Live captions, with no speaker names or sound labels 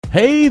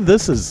Hey,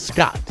 this is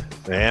Scott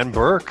And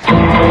Burke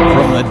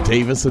from the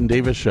Davis and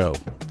Davis Show,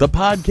 the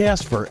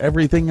podcast for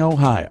everything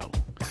Ohio.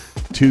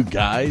 Two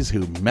guys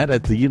who met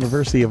at the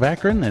University of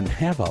Akron and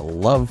have a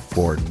love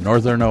for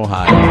Northern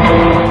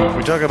Ohio.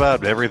 We talk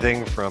about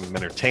everything from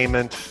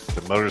entertainment to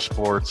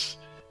motorsports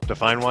to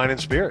fine wine and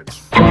spirits.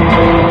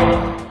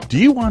 Do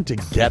you want to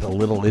get a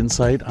little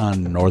insight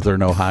on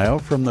Northern Ohio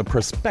from the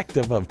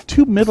perspective of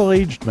two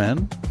middle-aged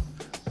men?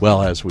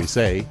 Well, as we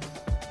say,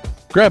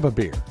 grab a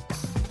beer,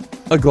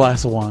 a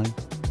glass of wine,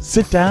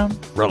 sit down,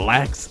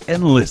 relax,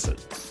 and listen.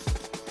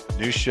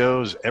 New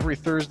shows every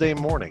Thursday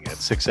morning at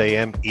 6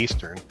 a.m.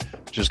 Eastern.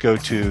 Just go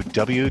to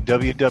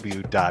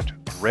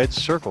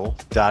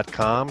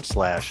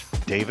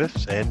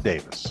www.redcircle.com/Davis and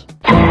Davis.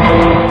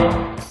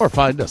 Or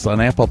find us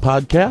on Apple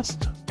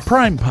Podcast,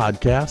 Prime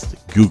Podcast,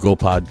 Google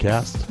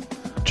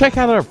Podcast. Check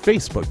out our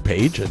Facebook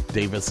page at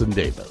Davis and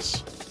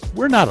Davis.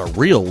 We're not a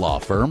real law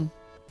firm.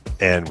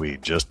 And we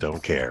just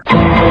don't care.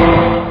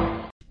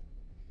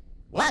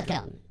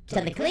 Welcome to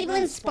the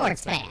Cleveland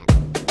Sports Fan.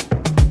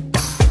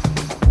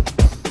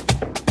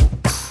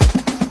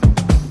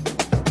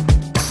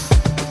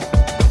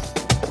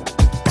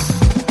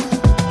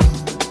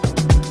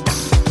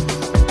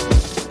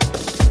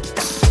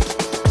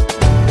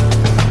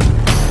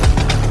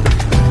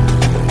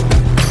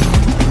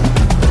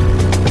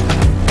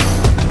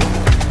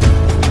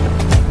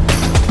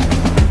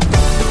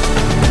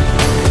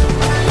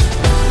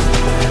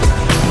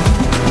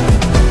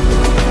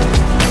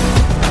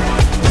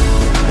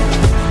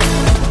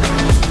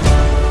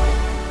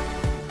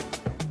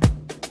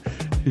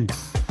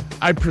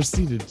 I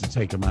proceeded to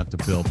take him out to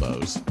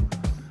Bilbo's.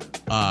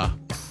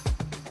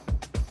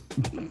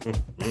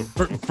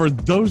 For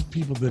those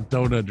people that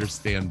don't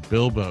understand,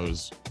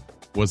 Bilbo's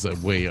was a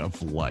way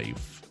of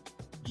life.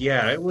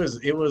 Yeah, it was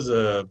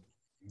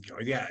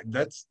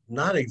that's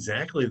not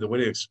exactly the way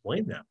to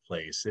explain that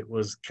place. It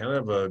was kind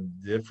of a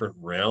different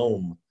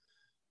realm.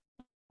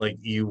 Like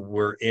you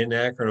were in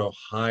Akron,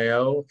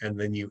 Ohio, and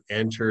then you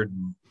entered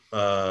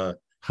the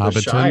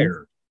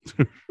Shire.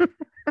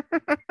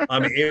 I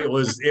mean, it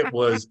was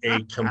a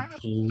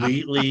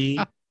completely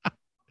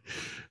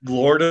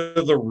Lord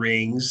of the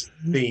Rings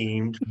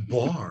themed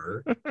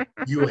bar.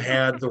 You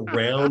had the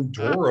round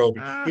door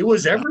open. It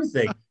was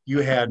everything. You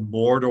had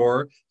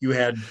Mordor. You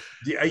had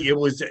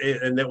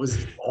and that was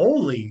the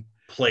only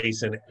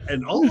place in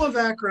all of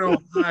Akron,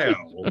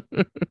 Ohio,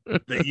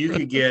 that you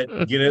could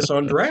get Guinness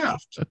on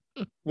draft,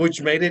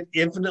 which made it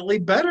infinitely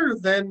better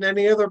than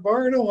any other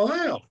bar in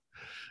Ohio.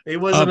 It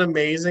was an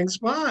amazing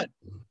spot.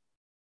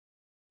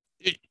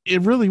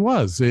 It really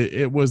was.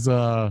 It was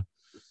Mr.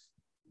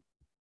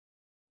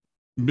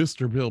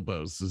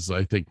 Bilbo's is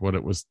I think what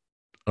it was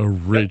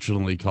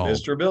originally called.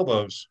 Mr.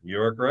 Bilbo's.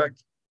 You are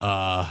correct.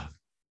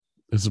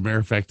 As a matter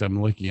of fact,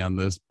 I'm looking on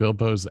this.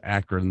 Bilbo's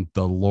Akron,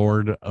 the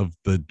Lord of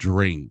the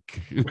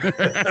Drink.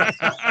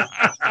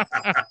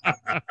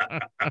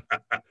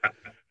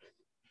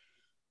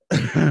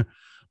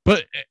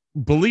 But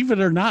believe it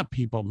or not,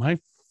 people, my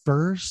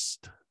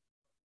first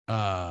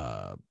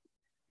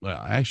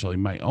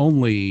my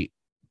only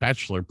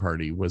bachelor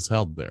party was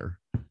held there.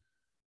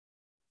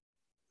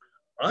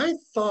 I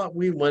thought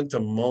we went to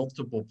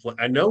multiple places.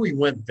 I know we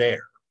went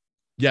there.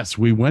 Yes,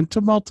 we went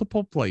to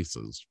multiple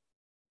places.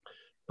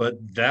 But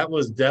that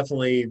was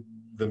definitely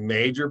the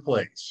major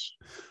place.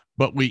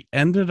 But we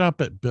ended up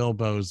at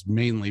Bilbo's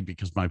mainly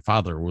because my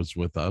father was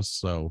with us.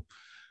 So,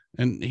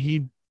 and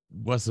he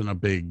wasn't a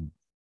big,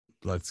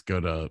 let's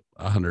go to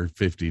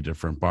 150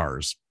 different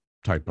bars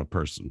type of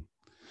person.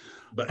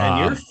 But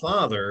your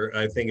father,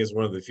 I think, is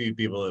one of the few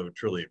people that would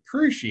truly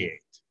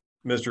appreciate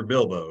Mr.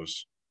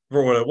 Bilbo's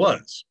for what it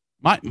was.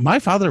 My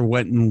father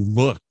went and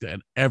looked at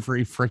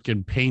every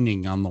freaking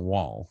painting on the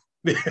wall.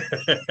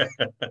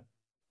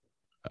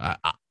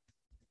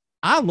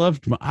 I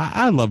loved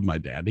my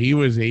dad. He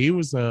was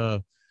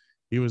a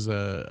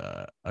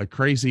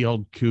crazy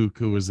old kook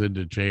who was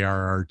into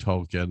J.R.R.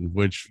 Tolkien,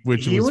 which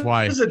was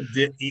why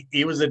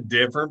he was a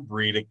different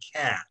breed of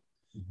cat.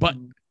 But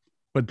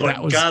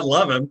that was, God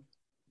love him.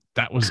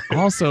 That was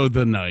also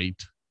the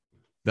night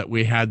that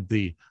we had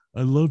the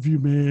 "I love you,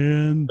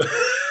 man."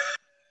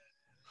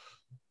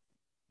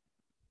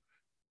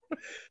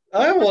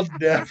 I will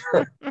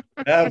never,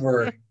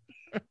 ever.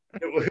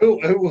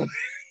 It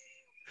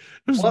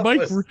was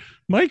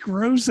Mike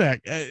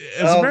Rozak. As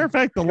a matter of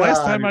fact,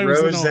 last time I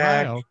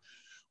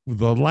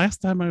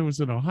was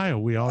in Ohio,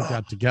 we all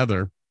got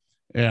together,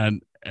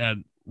 and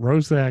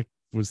Rozak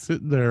was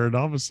sitting there, and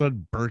all of a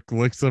sudden, Burke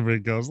looks at me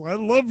and goes, "I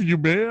love you,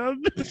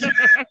 man."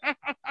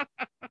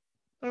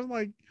 I was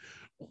like,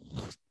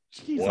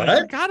 "Geez,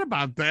 I forgot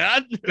about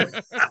that."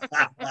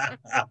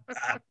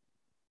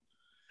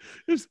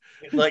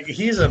 Like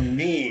he's a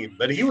meme,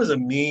 but he was a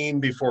meme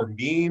before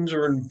memes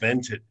were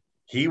invented.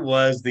 He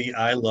was the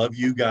 "I love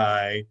you"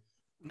 guy.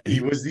 He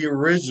was the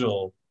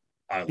original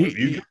 "I love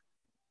you" guy.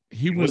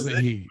 He was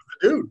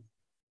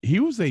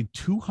a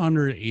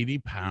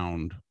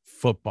 280-pound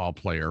football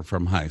player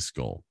from high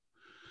school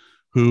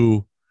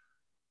who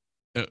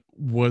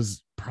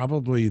was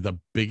probably the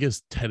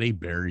biggest teddy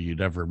bear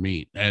you'd ever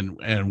meet.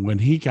 And when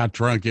he got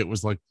drunk,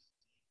 it's like,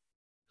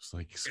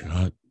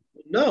 Scott,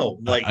 No,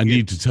 like I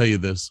need to tell you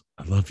this.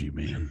 I love you,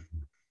 man.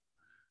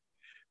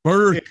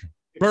 Burke.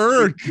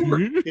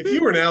 If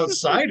you were an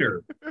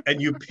outsider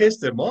and you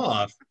pissed him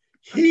off,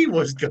 he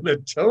was gonna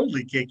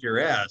totally kick your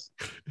ass.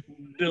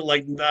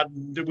 Like, not,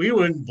 we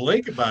wouldn't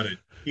blink about it.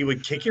 He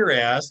would kick your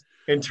ass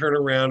and turn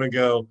around and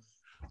go,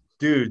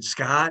 dude,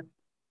 Scott,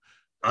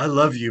 I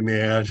love you,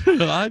 man.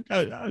 I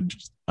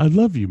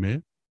love you,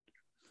 man.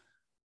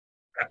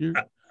 You're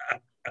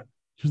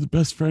the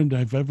best friend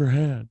I've ever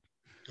had.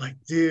 Like,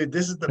 dude,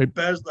 this is the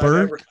best Burke,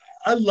 I've ever.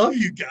 I love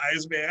you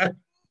guys, man.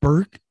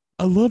 Burke,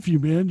 I love you,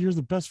 man. You're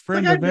the best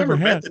friend Like, I've ever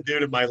had. I've never met the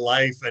dude in my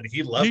life, and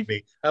he loved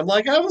me. I'm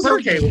like, I was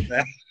okay with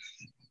that.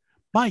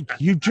 Mike,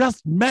 you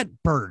just met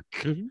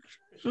Burke.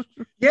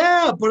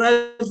 Yeah, but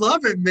I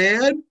love him,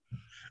 man.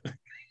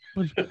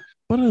 But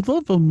I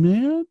love him,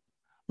 man.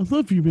 I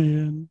love you,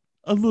 man.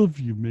 I love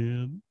you,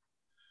 man.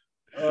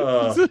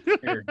 Oh,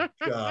 dear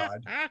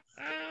God.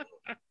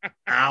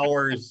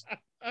 Hours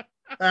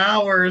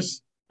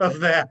of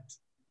that.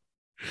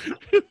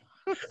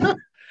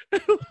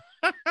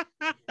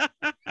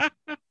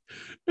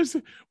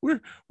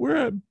 We're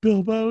at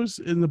Bilbo's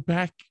in the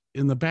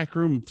back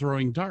room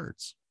throwing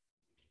darts.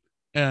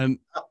 And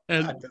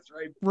God, that's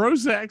right.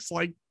 Rozak's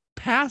like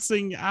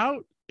passing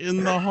out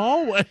in the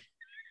hallway.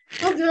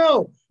 Oh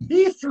no,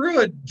 he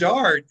threw a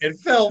dart and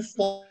fell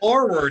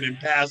forward and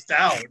passed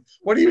out.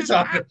 What are you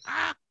talking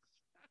about?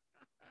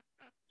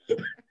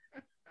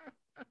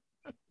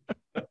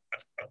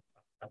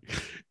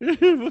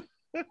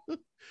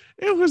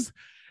 It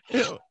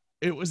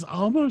was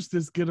almost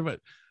as good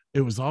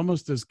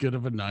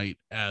of a night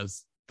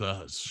as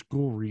the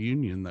school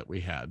reunion that we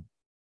had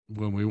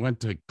when we went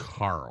to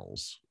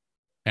Carl's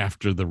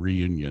after the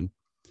reunion.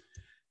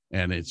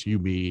 And it's you,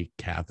 me,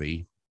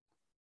 Kathy.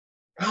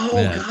 Oh,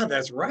 God,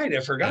 that's right.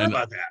 I forgot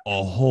about that.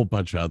 A whole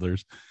bunch of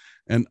others.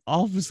 And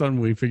all of a sudden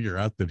we figure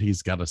out that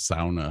he's got a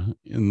sauna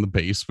in the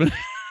basement.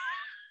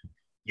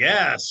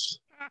 Yes.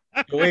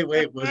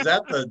 Wait. Was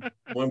that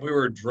when we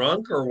were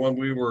drunk or when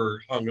we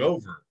were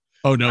hungover?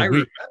 Oh, no. I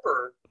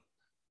remember.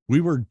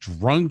 We were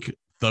drunk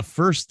the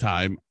first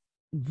time,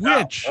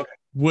 which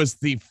was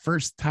the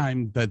first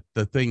time that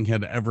the thing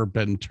had ever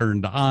been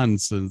turned on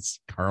since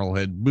Carl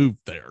had moved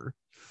there.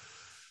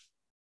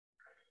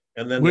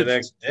 And then the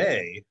next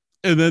day.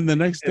 And then the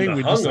next day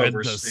we just had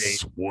to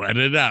sweat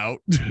it out.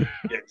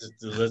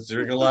 Let's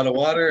drink a lot of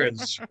water and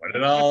sweat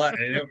it all out.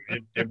 And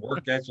it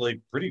worked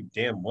actually pretty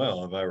damn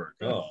well, if I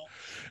recall.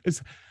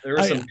 There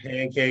were some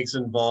pancakes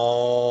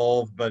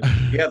involved, but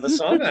yeah, the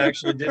sauna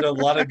actually did a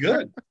lot of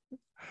good.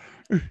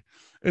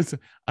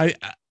 I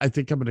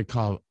think I'm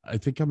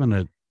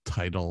gonna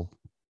title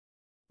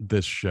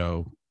this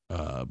show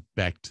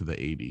Back to the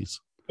 80s.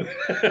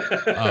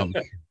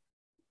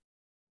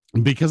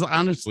 Because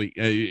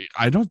honestly,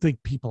 I don't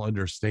think people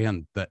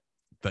understand that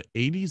the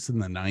 80s and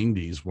the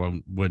 90s,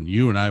 when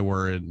you and I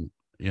were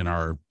in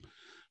our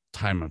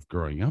time of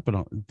growing up, and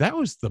all, that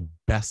was the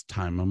best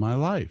time of my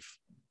life.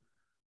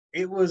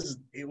 It was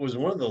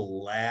one of the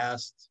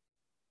last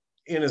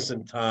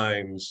innocent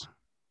times.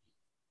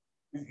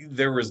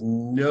 There was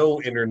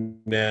no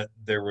internet.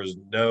 There was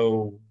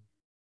no,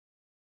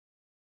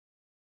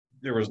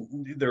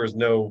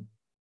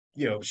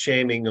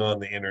 shaming on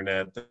the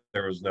internet.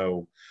 There was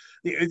no,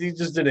 it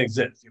just didn't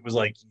exist. It was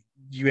like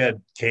you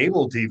had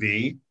cable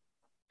TV.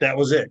 That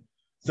was it.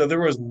 So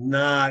there was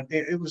not,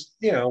 it was,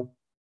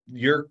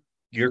 your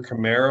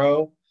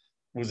Camaro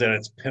was at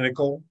its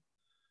pinnacle.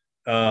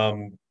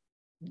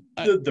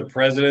 The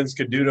presidents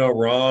could do no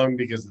wrong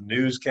because the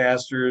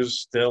newscasters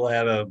still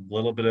had a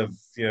little bit of,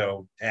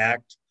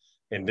 tact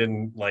and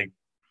didn't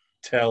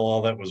tell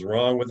all that was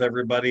wrong with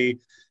everybody.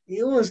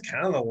 It was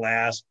kind of the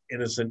last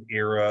innocent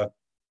era.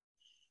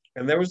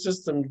 And there was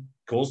just some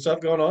cool stuff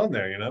going on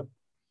there,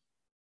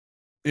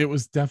 It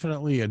was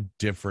definitely a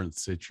different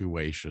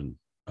situation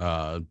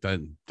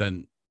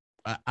than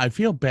I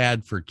feel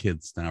bad for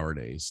kids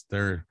nowadays.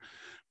 They're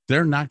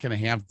not going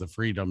to have the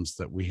freedoms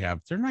that we have.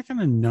 They're not going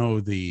to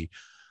know the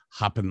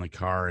hop in the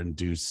car and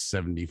do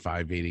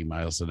 75, 80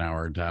 miles an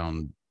hour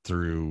down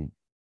through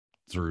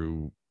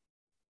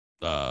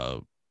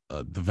the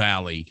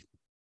valley,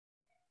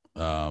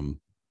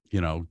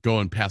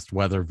 going past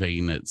Weather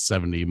Vane at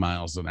 70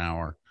 miles an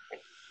hour.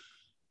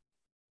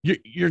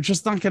 You're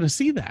just not going to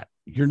see that.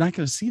 You're not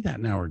going to see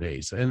that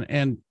nowadays.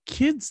 And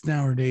kids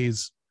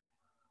nowadays,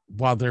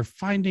 while they're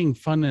finding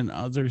fun in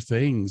other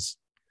things,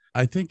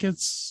 I think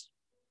it's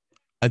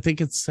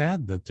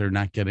sad that they're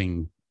not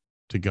getting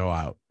to go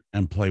out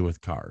and play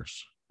with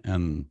cars.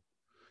 And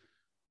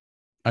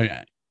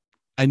I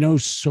know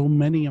so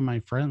many of my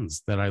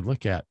friends that I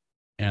look at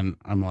and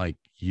I'm like,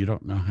 you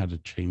don't know how to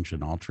change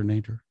an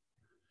alternator?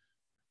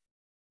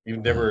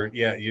 You've never,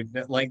 you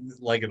like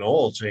an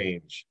oil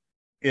change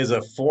is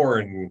a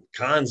foreign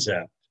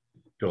concept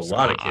to a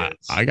lot of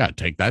kids. I got to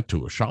take that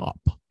to a shop.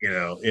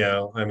 I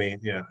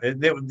mean,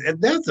 and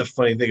that's the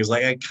funny thing is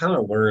I kind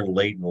of learned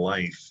late in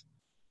life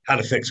how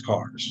to fix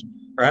cars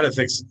or how to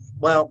fix.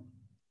 Well,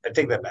 I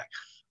take that back.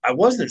 I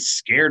wasn't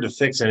scared to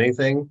fix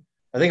anything.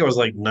 I think I was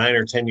like 9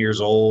 or 10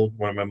 years old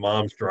when my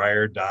mom's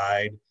dryer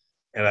died,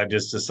 and I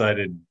just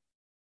decided,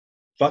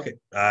 fuck it.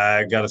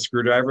 I got a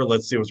screwdriver.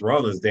 Let's see what's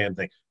wrong with this damn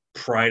thing.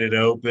 Pried it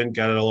open,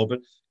 got it all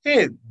open.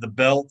 Hey, the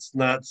belt's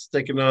not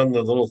sticking on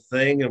the little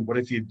thing. And what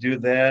if you do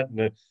that? And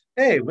then,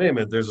 hey, wait a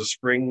minute, there's a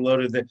spring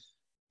loaded there.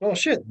 Oh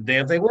shit, the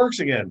damn thing works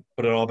again.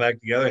 Put it all back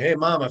together. Hey,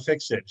 mom, I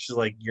fixed it. She's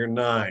like, you're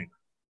 9.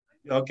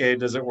 Okay,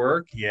 does it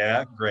work?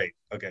 Yeah, great.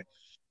 Okay.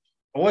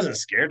 I wasn't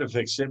scared to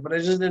fix it, but I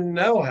just didn't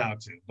know how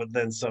to. But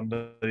then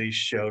somebody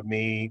showed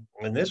me,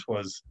 and this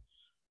was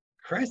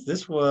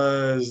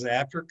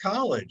after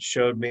college,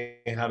 showed me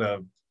how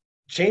to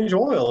change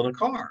oil in a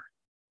car.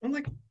 I'm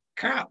like,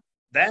 crap,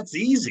 that's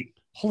easy.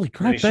 Holy And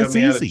crap, he showed that's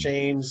me how to easy.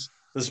 change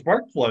the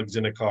spark plugs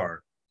in a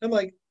car. I'm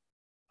like,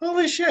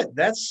 holy shit,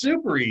 that's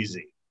super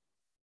easy.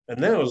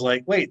 And then it was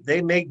like, wait,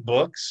 they make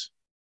books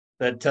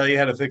that tell you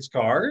how to fix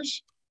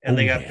cars and Oh,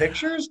 they got yeah.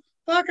 pictures?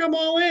 Fuck, I'm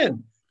all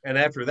in. And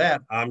after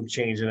that, I'm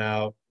changing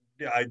out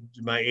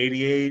my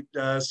 88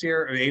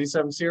 Sierra,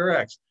 87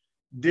 CRX.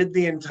 Did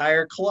the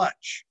entire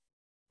clutch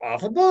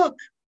off a book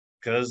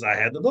because I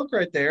had the book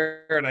right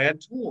there and I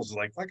had tools.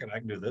 Like, fuck it, I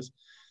can do this.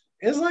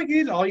 It's like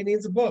all you need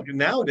is a book. And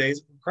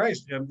nowadays,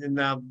 Christ, and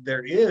now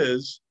there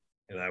is,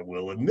 and I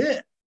will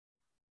admit,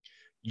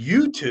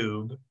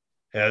 YouTube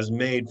has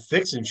made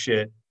fixing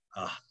shit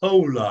a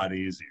whole lot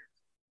easier.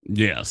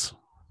 Yes.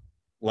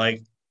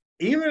 Like,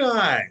 even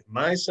I,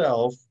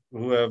 myself,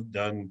 who have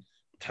done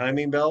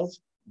timing belts,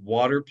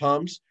 water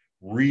pumps,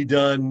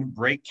 redone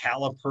brake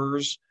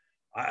calipers,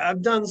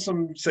 I've done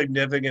some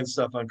significant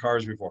stuff on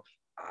cars before.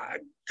 I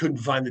couldn't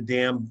find the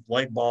damn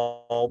light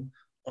bulb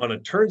on a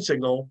turn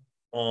signal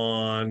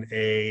on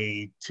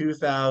a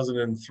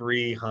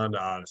 2003 Honda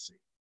Odyssey.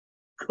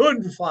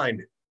 Couldn't find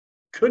it.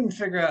 Couldn't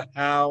figure out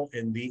how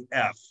in the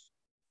F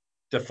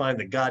to find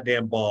the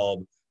goddamn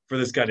bulb for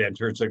this goddamn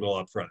turn signal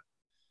up front.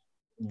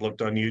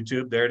 Looked on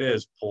YouTube. There it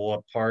is. Pull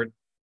apart,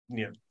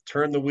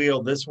 turn the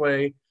wheel this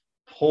way,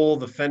 pull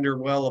the fender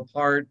well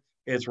apart.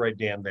 It's right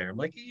damn there. I'm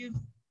like, are you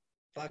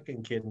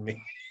fucking kidding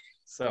me?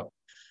 So,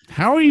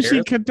 How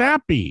easy could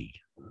that be?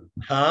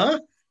 huh?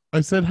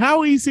 I said,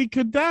 how easy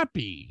could that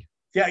be?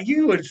 Yeah,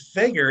 you would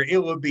figure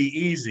it would be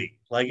easy.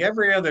 Like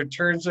every other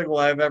turn signal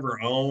I've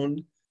ever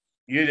owned,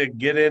 you'd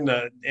get in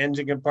the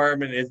engine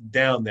compartment, it's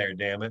down there,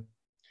 damn it.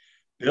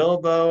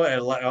 Bilbo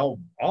and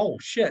oh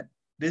shit.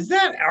 Is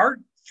that art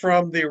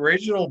from the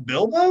original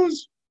Bilbos?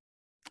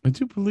 I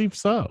do believe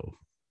so.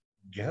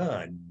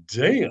 God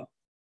damn.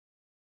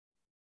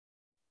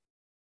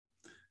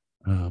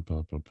 Blah,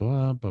 blah,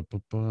 blah, blah, blah,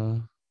 blah.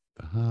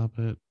 The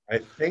Hobbit. I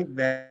think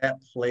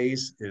that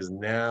place is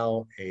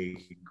now a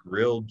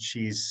grilled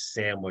cheese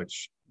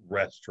sandwich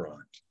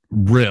restaurant,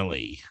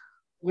 Really?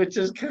 which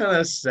is kind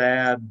of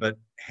sad, but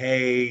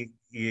hey,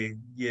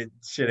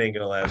 shit ain't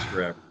gonna last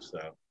forever.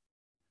 So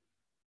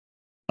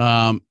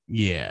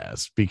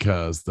Yes,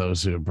 because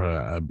those who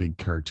are a big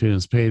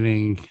cartoonist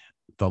painting,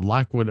 the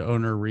Lockwood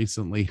owner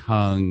recently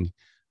hung.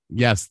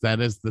 Yes, that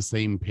is the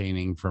same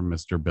painting from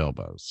Mr.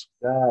 Bilbo's.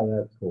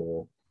 that's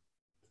cool.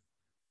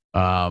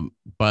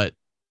 But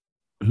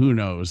who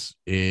knows?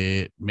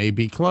 It may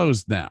be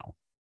closed now.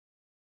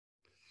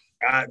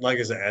 Like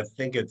I said, I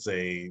think it's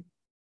still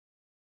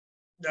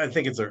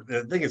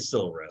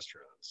a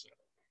restaurant. So.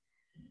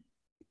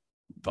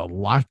 The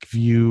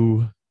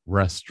Lockview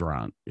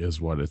Restaurant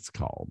is what it's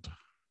called.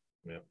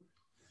 Yeah.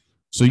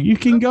 So you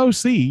can go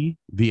see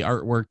the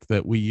artwork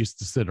that we used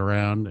to sit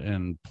around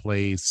and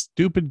play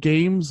stupid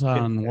games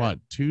on what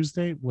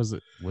Tuesday? Was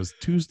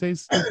Tuesday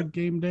stupid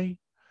game day?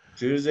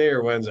 Tuesday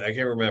or Wednesday? I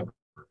can't remember.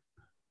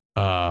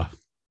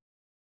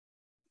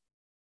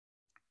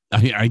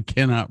 I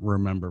cannot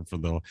remember for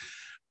the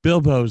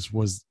Bilbo's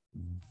was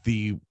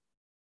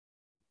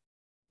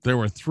there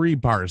were 3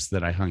 bars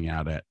that I hung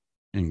out at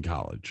in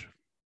college.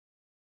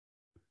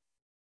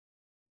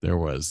 There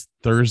was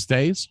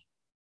Thursdays,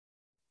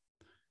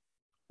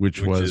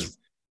 which was is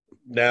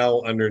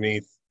now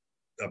underneath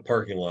a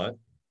parking lot.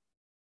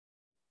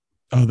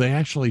 Oh, they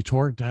actually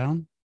tore it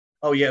down?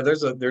 Oh yeah,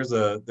 there's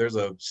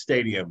a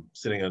stadium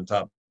sitting on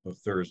top of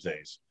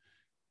Thursdays.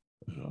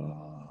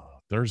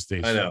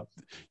 Thursdays. I know.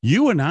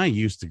 You and I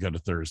used to go to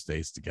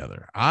Thursdays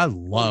together. I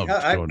loved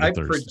going to I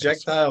Thursdays.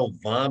 projectile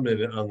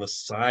vomited on the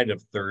side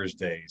of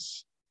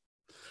Thursdays.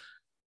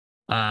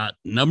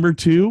 Number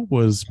 2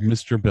 was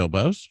Mr.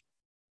 Bilbo's.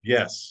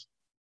 Yes.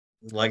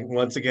 Like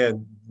once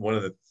again, one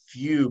of the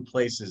few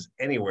places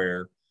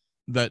anywhere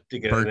That to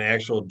get an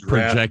actual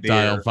draft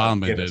projectile beer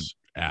vomited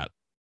at.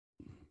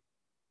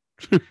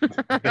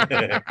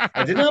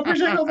 I did not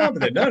projectile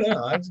vomit it.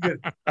 No, that's good.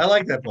 I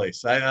like that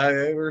place. I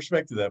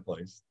respected that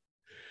place.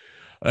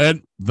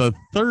 And the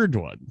third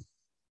one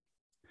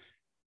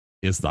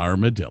is the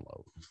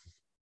Armadillo.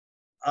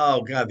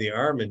 Oh God, the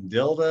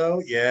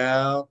Armadillo.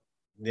 Yeah.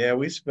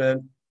 We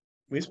spent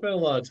a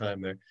lot of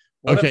time there.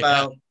 What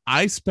about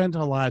I spent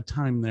a lot of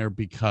time there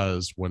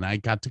because when I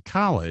got to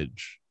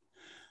college,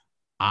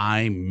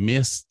 I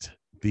missed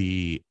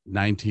the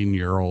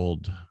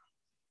 19-year-old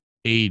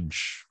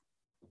age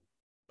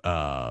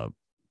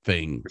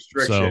thing.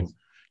 Restriction. So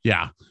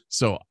yeah.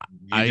 So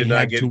You I did not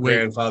had get to wait.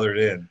 grandfathered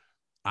in.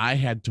 I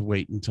had to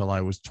wait until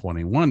I was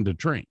 21 to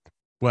drink.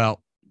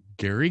 Well,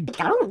 Gary,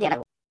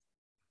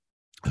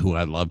 who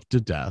I love to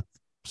death,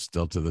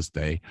 still to this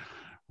day,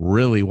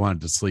 really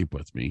wanted to sleep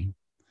with me.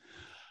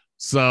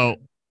 So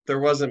There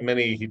wasn't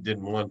many he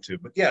didn't want to,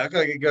 but yeah,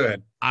 go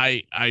ahead.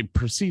 I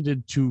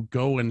proceeded to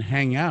go and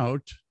hang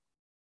out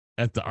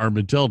at the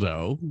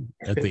Armadillo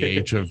at the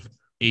age of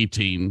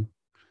 18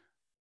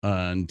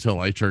 until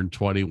I turned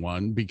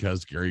 21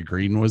 because Gary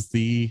Green was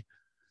the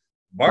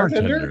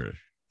bartender.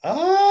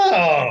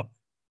 Oh,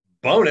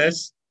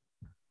 bonus.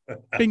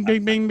 Bing,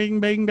 bing, bing, bing,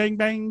 bing, bing,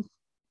 bing.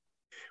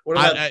 What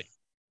about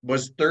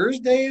was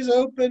Thursdays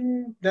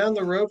open down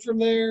the road from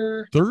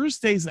there?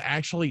 Thursdays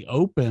actually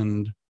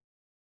opened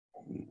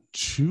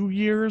 2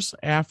 years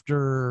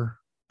after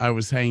I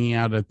was hanging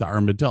out at the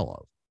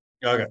Armadillo.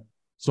 Okay.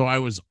 So I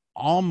was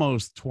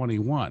almost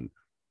 21,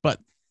 but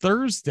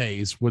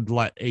Thursdays would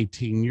let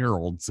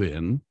 18-year-olds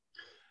in.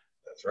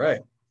 That's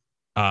right.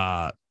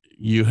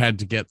 You had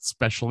to get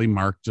specially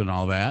marked and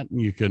all that,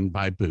 and you couldn't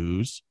buy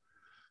booze.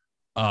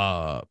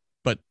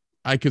 But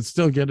I could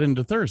still get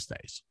into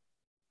Thursdays.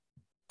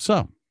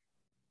 So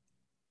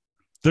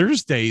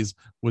Thursdays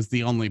was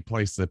the only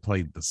place that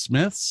played the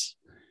Smiths.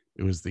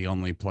 It was the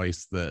only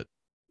place that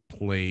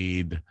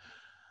played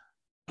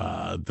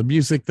the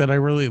music that I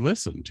really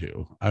listened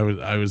to.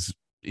 I was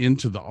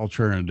into the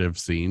alternative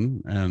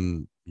scene,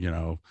 and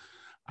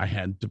I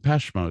had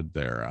Depeche Mode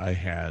there. I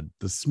had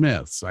the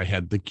Smiths. I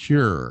had The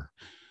Cure.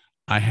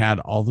 I had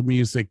all the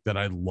music that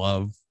I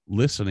love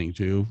listening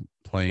to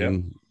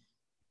playing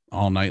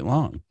all night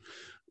long.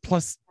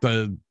 Plus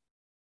the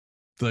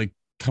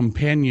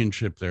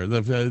companionship there,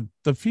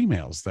 the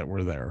females that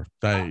were there.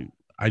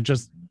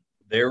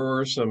 There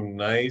were some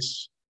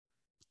nice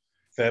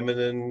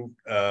feminine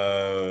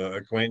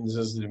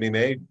acquaintances to be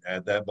made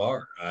at that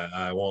bar.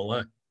 I won't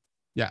lie.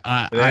 Yeah,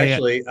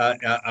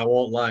 I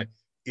won't lie.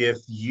 If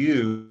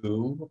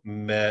you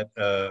met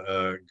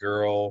a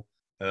girl,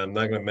 and I'm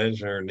not going to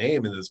mention her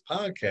name in this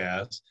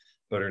podcast,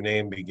 but her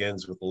name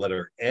begins with the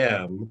letter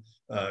M.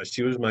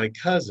 She was my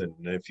cousin.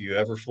 And if you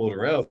ever fooled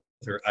around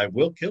with her, I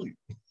will kill you.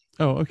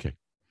 Oh, okay.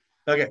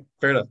 Okay,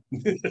 fair enough.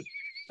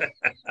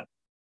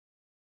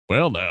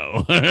 Well,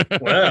 no.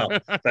 Well,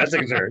 that's a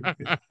concern.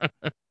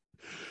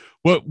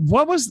 What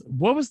was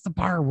the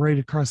bar right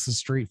across the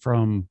street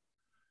from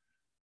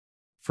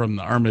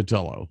the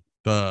Armadillo?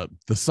 The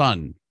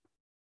Sun.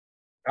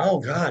 Oh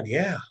God,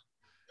 yeah.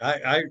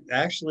 I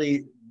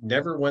actually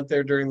never went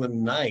there during the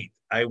night.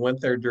 I went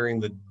there during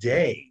the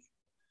day.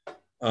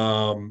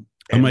 I'm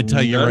gonna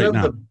tell you right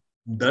now.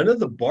 None of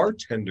the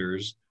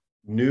bartenders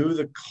knew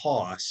the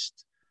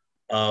cost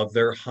of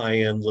their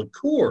high-end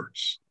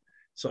liqueurs.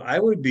 So I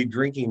would be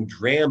drinking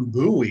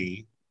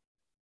Drambuie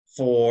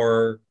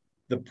for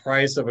the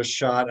price of a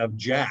shot of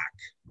Jack.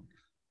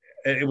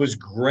 It was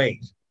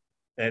great.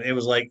 And it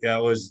was like I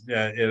was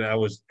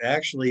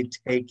actually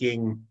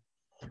taking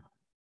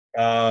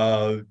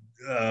God,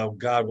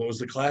 what was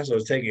the class I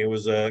was taking? It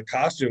was a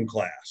costume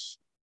class.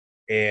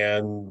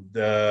 And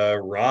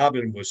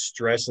Robin was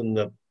stressing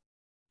the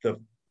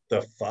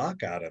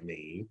fuck out of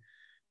me.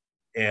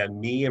 And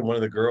me and one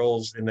of the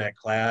girls in that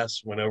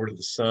class went over to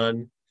the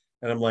Sun,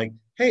 and I'm like,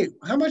 "Hey,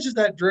 how much is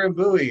that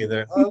Drambuie?" And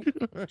they're, "Oh,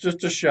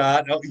 just a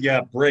shot." "Oh,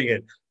 yeah, bring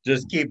it.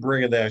 Just keep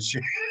bringing that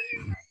shit."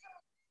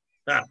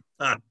 I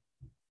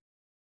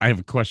have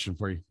a question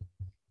for you.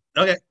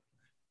 Okay.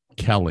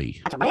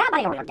 Kelly.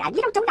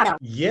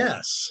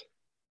 Yes.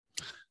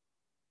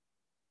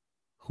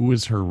 Who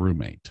is her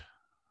roommate?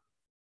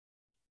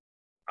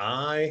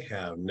 I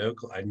have no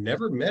clue. I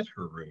never met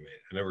her roommate.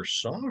 I never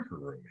saw her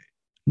roommate.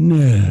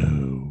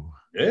 No.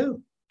 Yeah.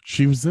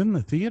 She was in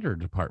the theater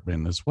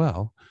department as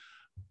well.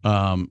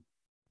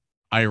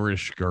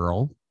 Irish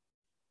girl.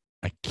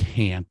 I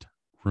can't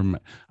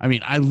remember. I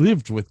mean, I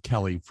lived with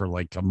Kelly for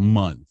like a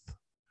month.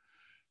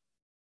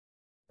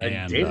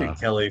 I dated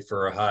Kelly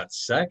for a hot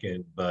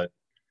second, but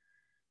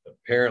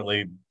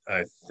apparently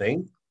I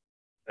think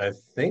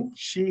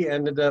she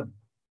ended up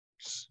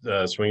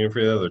swinging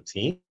for the other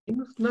team, if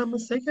I'm not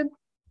mistaken.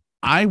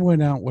 I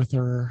went out with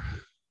her.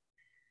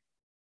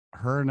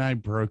 Her and I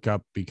broke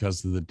up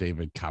because of the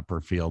David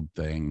Copperfield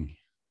thing.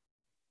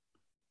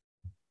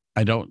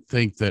 I don't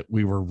think that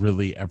we were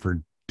really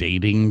ever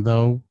dating,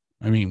 though.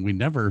 I mean, we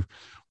never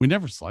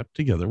slept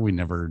together. We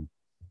never,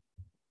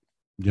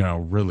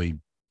 really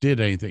did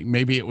anything.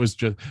 Maybe it was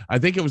just, I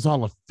think it was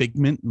all a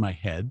figment in my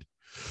head.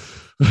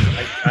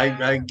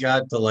 I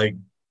got to like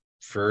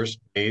first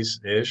base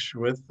ish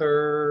with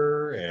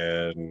her,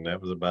 and that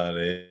was about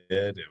it.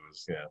 It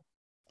was,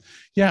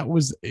 yeah,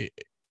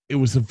 it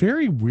was a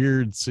very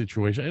weird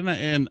situation,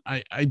 and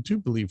I do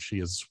believe she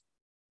is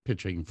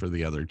pitching for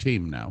the other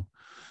team now.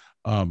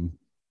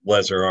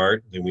 Bless her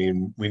heart. We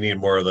need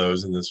more of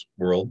those in this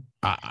world.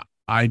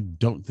 I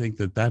don't think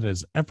that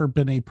has ever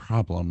been a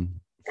problem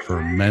for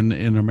men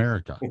in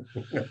America.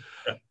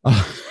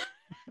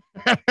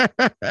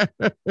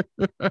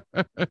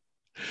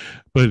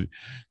 But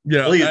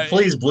yeah,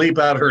 Please bleep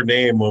out her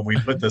name when we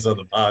put this on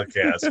the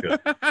podcast. 'Cause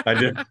I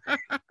did.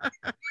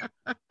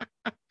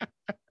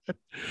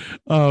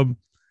 Well,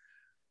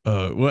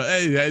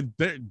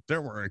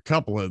 there were a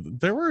couple of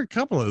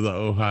the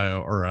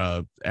Ohio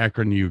or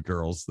Akron U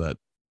girls that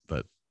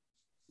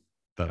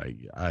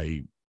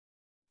I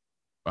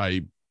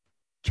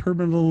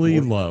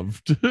terminally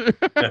loved.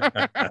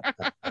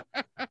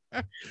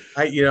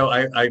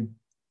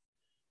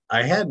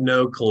 I had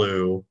no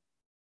clue,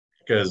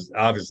 because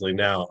obviously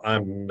now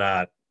I'm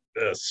not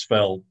a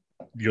svelte,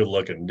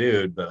 good-looking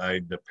dude, but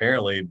I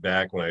apparently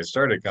back when I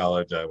started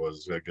college, I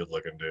was a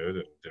good-looking dude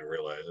and didn't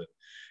realize it.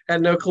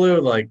 Had no clue.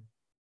 Like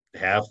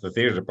half the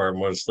theater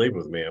department wanted to sleep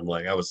with me. I'm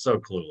like, I was so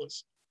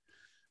clueless.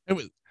 It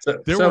was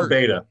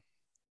Beta.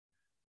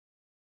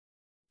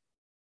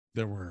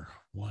 There were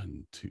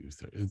 1, 2,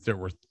 3. There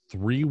were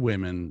 3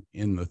 women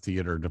in the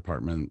theater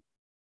department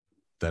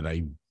that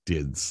I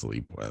did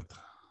sleep with.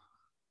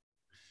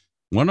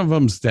 One of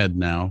them's dead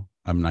now.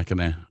 I'm not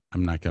gonna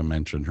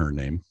mention her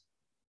name.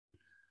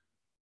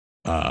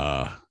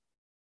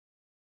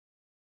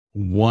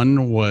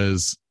 One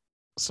was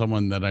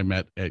someone that I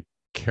met at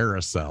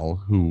Carousel,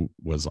 who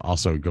was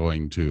also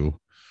going to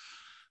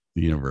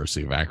the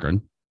University of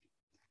Akron.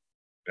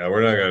 Yeah,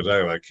 we're not going to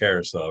talk about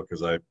Carousel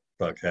because I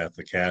fuck half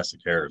the cast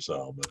of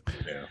Carousel, but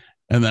yeah.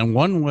 And then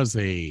one was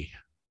a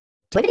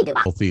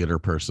theater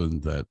person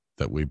that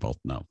we both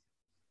know.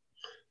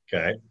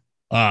 Okay.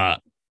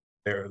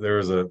 There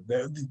was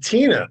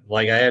Tina.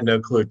 Like, I had no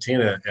clue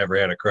Tina ever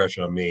had a crush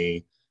on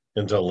me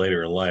until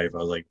later in life. I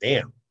was like,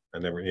 damn,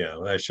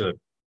 I should have.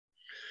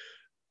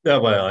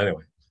 No, well,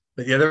 anyway.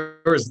 But yeah,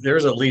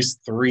 there's at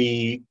least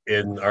 3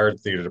 in our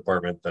theater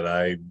department that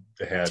I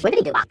had.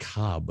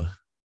 Cobb.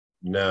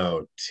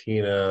 No,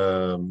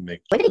 Tina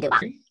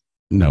McCreary?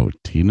 No,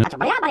 Tina.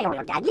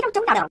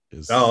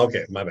 Oh,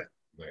 okay, my bad.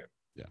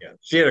 Yeah,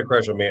 she had a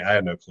crush on me. I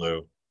had no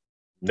clue.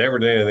 Never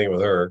did anything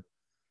with her.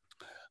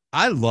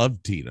 I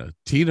love Tina.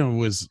 Tina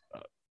was.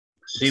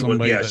 She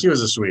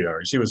was a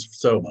sweetheart. She was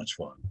so much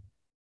fun.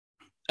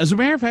 As a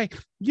matter of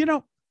fact,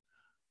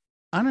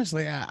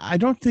 honestly, I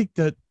don't think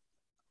that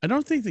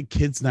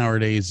kids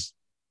nowadays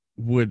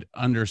would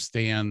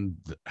understand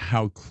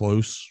how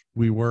close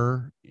we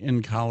were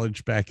in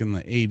college back in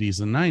the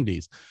 80s and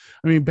 90s.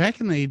 I mean, back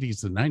in the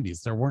 80s and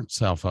 90s, there weren't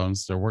cell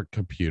phones, there weren't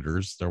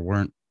computers, there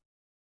weren't,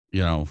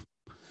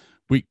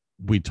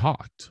 we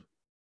talked.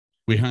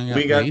 We hung out.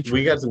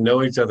 We got to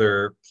know each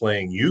other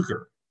playing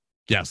euchre.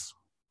 Yes.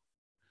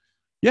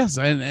 Yes,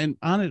 and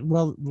on it,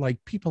 well, like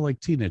people like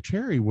Tina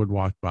Cherry would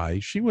walk by.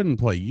 She wouldn't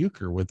play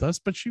euchre with us,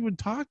 but she would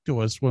talk to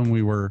us when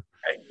we were.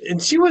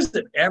 And she was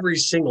at every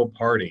single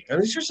party. I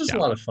mean, it's just a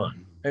lot of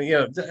fun.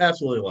 And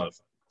absolutely a lot of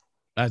fun.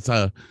 That's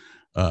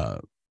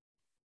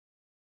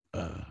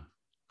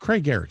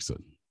Craig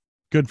Erickson,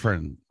 good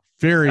friend,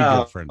 very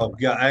good friend. Oh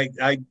yeah,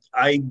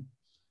 I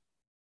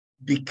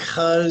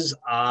because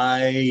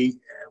I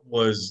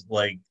was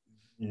like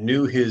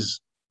knew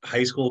his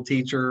high school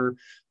teacher.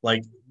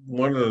 Like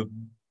one of the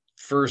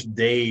first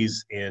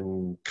days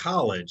in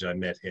college, I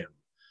met him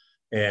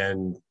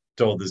and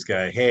told this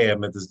guy, hey, I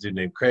met this dude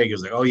named Craig. He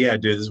was like, oh yeah,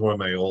 dude, this is one of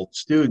my old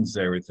students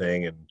and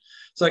everything. And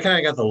so I kind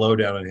of got the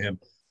lowdown on him.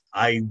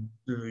 I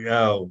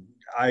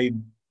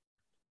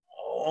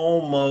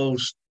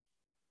almost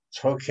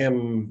took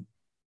him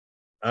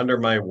under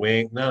my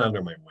wing. Not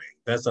under my wing.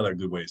 That's not a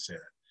good way to say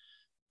that.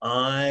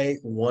 I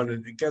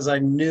wanted, because I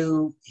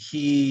knew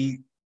he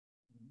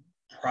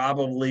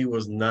probably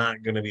was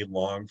not going to be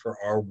long for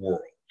our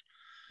world.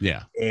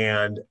 Yeah.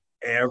 And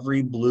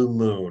every blue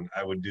moon,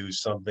 I would do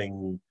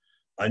something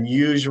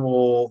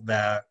unusual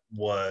that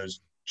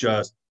was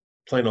just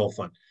plain old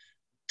fun.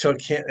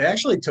 Took him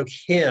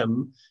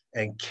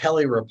and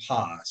Kelly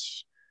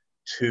Rapace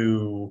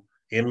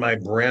in my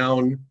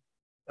brown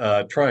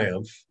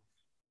Triumph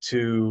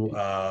to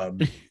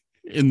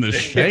in the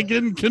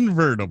Shaggin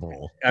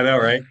convertible. I know,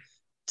 right?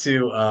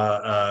 To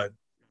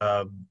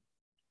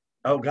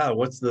oh god,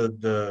 what's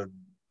the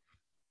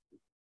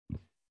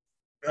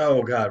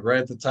oh god, right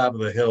at the top of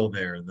the hill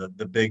there,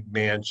 the big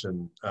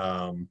mansion.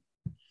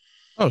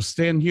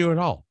 Stan Hewitt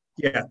Hall.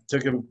 Yeah,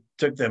 took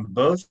them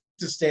both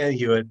to Stan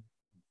Hewitt,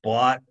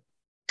 bought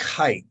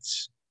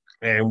kites,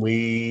 and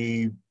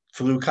we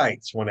flew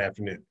kites one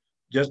afternoon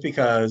just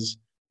because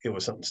it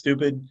was something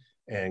stupid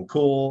and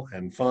cool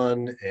and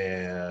fun,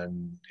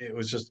 and it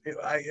was just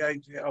I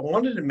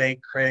wanted to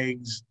make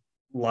Craig's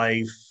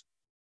life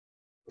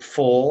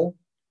full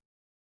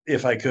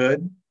if I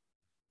could.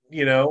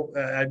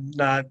 I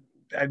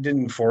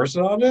didn't force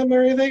it on him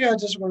or anything. I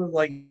just wanted,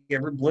 like,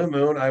 every blue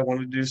moon, I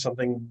wanted to do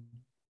something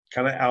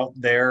kind of out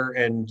there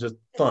and just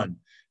fun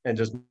and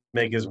just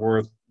make his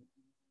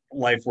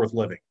life worth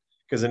living,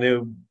 because I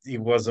knew he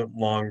wasn't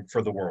long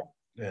for the world.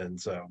 And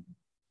so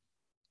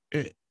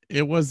it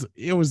was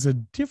a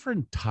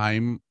different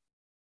time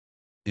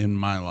in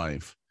my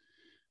life.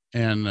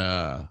 And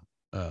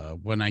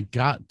when I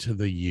got to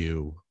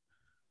the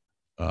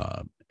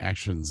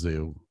Action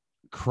Zoo,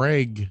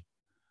 Craig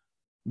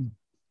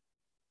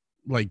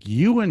like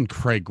you and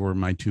Craig were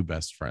my two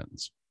best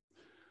friends.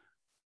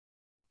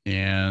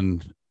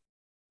 And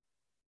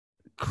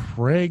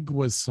Craig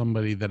was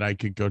somebody that I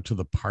could go to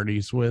the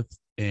parties with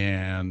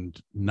and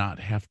not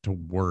have to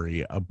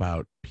worry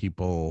about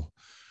people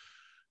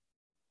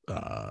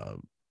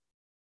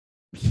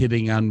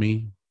hitting on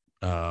me,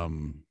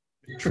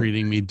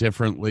 treating me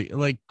differently.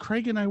 Like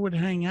Craig and I would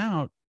hang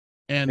out,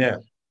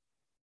 and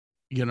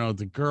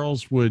the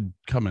girls would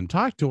come and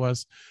talk to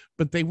us,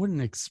 but they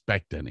wouldn't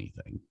expect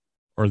anything,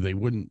 or they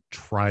wouldn't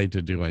try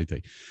to do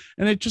anything.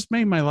 And it just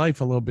made my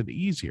life a little bit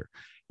easier.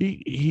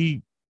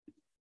 He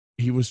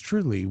was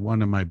truly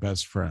one of my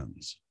best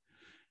friends.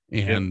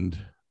 And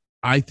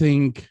I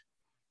think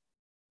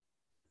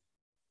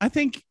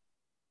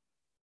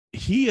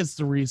he is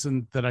the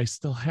reason that I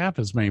still have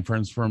as many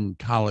friends from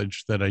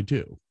college that I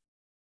do.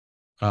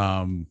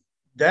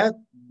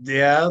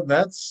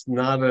 That's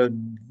not a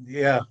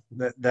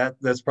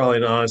that's probably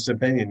an honest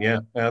opinion. Yeah,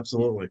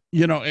 absolutely.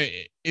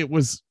 It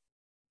was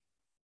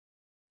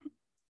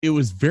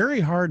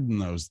very hard in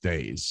those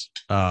days,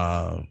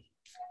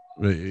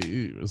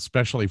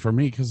 especially for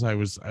me, because I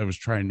was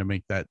trying to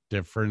make that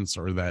difference,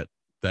 or that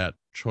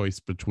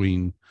choice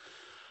between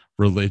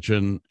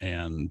religion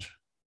and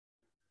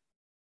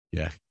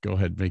go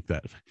ahead, make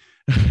that.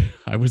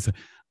 I was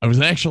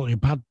actually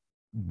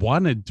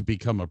wanted to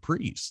become a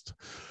priest.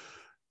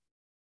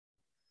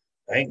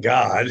 Thank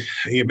God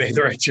you made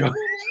the right choice.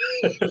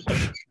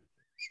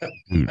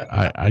 Dude,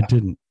 I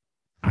didn't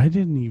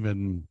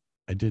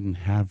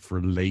have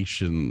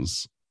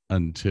relations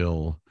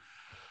until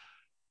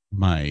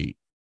my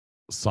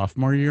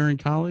sophomore year in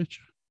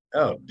college.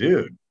 Oh,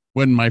 dude.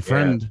 When my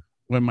friend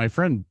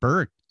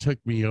Burke took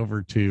me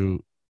over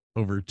to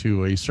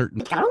a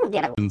certain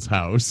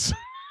house.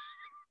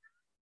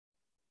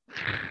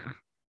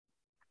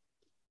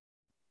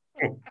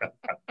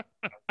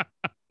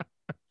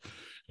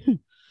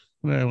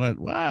 And I went,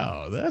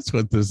 wow, that's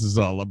what this is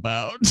all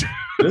about.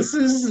 This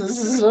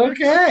is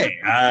okay.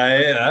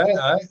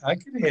 I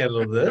can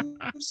handle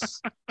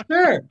this.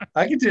 Sure,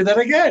 I can do that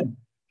again,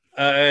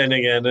 and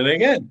again and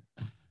again.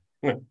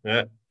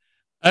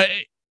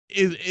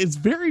 It's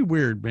very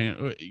weird,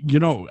 man.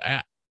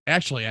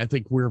 Actually, I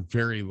think we're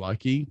very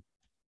lucky.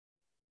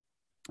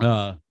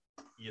 You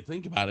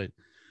think about it,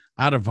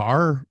 out of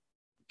our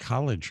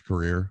college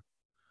career,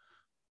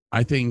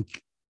 I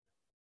think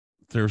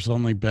there's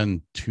only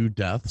been 2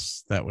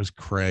 deaths. That was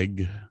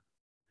Craig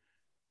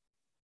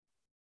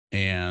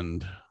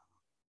and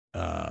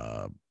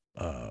Papello.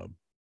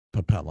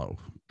 What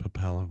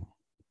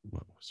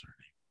was her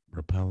name?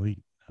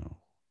 Rapelli? No.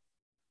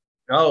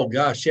 Oh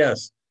gosh,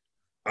 yes.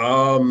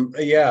 Not,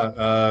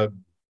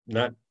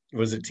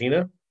 was it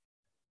Tina?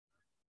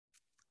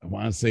 I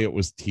want to say it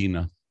was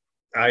Tina.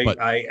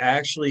 I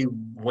actually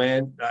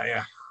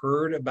I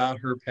heard about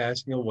her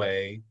passing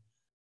away.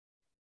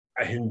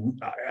 I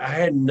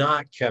had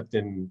not kept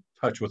in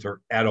touch with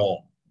her at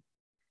all,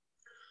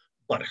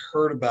 but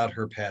heard about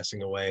her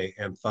passing away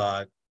and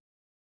thought,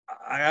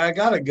 I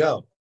gotta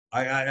go.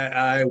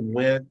 I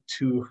went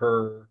to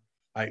her.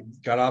 I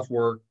got off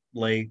work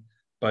late,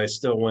 but I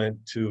still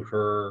went to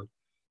her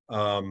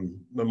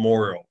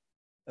memorial,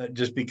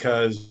 just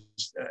because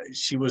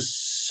she was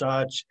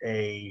such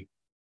a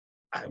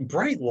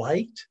bright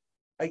light,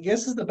 I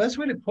guess is the best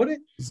way to put it.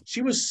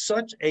 She was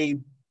such a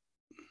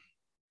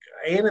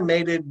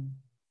animated,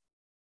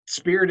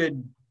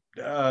 spirited,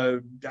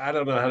 I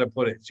don't know how to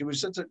put it. She was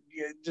such a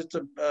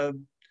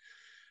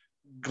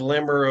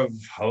glimmer of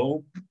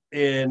hope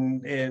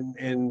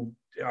in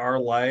our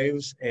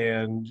lives,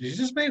 and she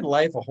just made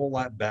life a whole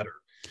lot better.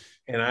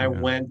 And I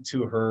went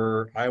to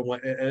her. I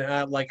walked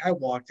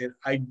in.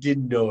 I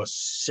didn't know a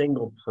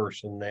single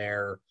person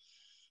there.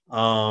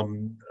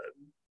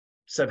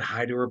 Said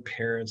hi to her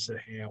parents. Said,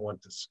 "Hey, I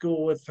went to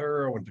school with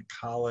her. I went to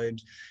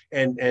college,"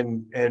 and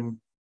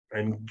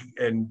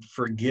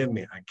forgive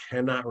me, I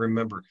cannot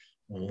remember.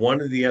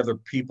 One of the other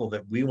people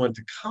that we went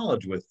to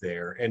college with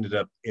there ended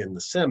up in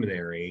the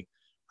seminary.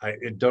 I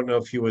don't know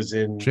if he was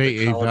in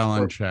J.A.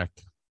 Valenchek.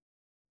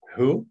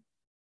 Who?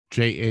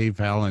 J.A.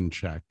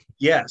 Valenchek.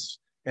 Yes.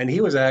 And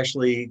he was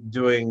actually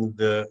doing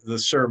the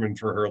sermon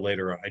for her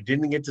later on. I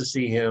didn't get to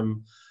see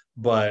him,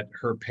 but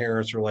her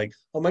parents were like,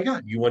 "Oh my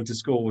God, you went to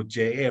school with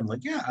J.A.?" I'm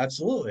like, "Yeah,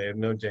 absolutely. I have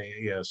no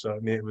J.A." Yeah. So, I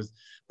mean, it was,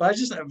 but I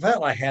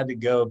felt I had to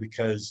go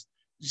because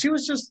she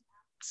was just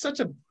such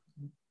a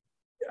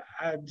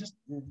just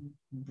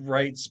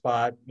right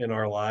spot in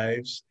our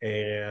lives.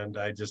 And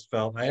I just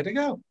felt I had to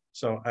go.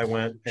 So I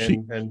went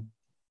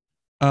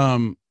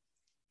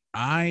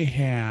I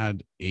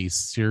had a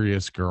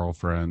serious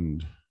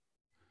girlfriend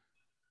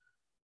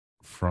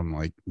from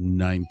like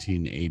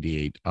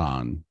 1988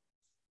 on,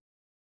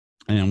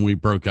 and we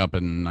broke up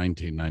in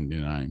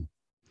 1999.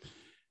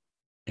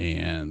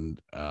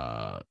 And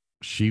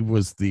she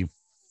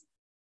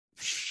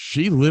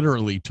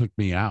literally took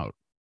me out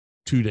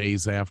 2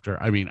 days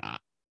after. I mean,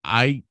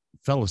 I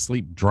fell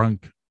asleep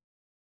drunk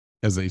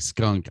as a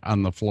skunk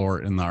on the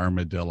floor in the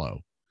Armadillo.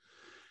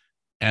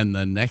 And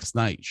the next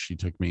night she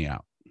took me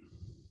out.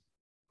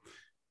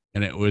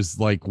 and it was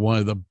like one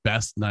of the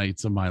best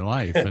nights of my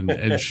life.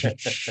 And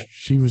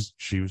she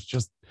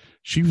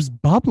was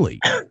bubbly.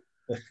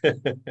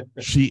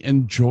 She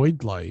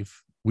enjoyed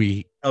life.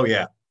 Oh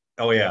yeah.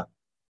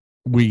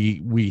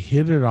 We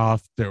hit it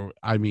off there.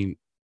 I mean,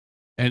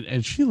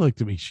 and she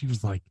looked at me. She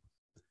was like,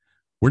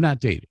 "We're not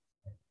dating."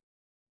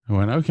 I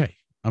went, "Okay,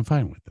 I'm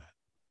fine with that."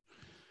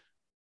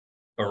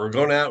 But we're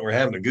going out. We're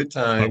having a good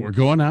But time, we're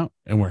going out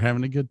and we're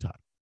having a good time.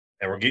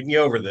 and we're getting you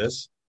over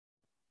this.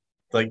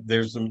 Like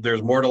there's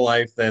more to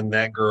life than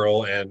that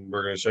girl, and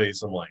we're going to show you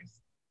some life.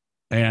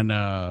 And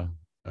I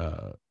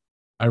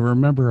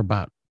remember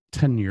about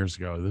 10 years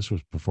ago, this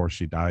was before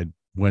she died,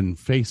 when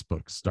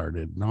Facebook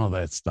started and all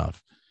that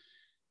stuff.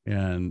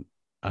 And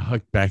I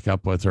hooked back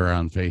up with her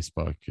on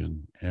Facebook,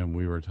 and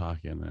we were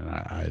talking,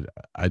 and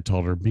I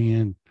told her,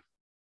 "Man,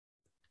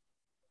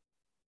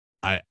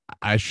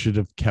 I should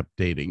have kept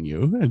dating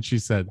you." And she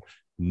said,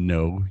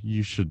 "No,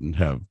 you shouldn't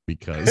have,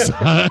 because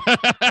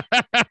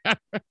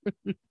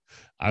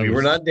We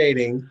were not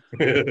dating.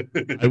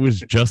 I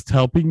was just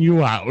helping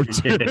you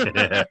out."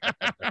 And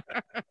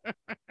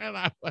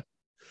I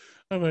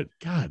went,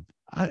 "God,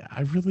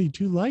 I really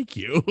do like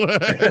you."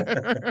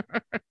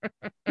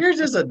 You're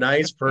just a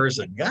nice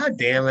person. God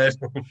damn it.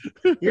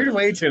 You're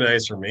way too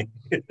nice for me.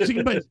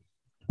 See,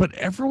 but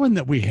everyone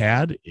that we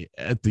had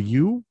at the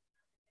U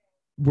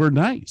were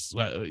nice.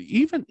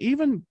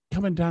 Even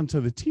coming down to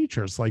the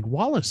teachers, like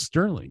Wallace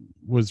Sterling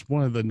was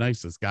one of the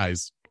nicest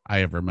guys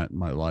I ever met in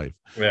my life.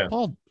 Yeah.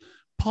 Paul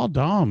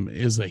Daum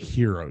is a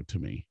hero to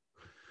me.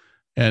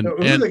 And Who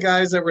are the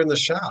guys that were in the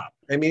shop?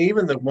 I mean,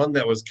 even the one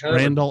that was kind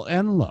Randall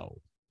Enlow.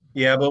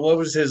 Yeah, but what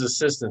was his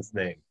assistant's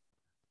name?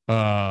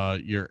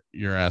 You're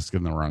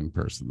asking the wrong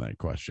person that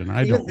question.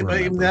 I Even, don't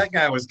remember. even that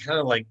guy was kind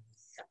of like,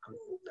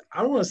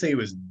 I don't want to say he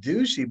was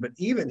douchey, but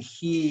even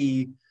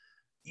he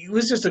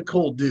was just a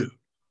cool dude.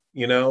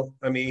 You know,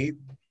 I mean, he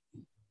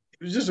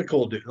was just a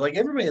cool dude. Like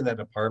everybody in that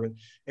department,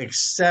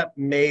 except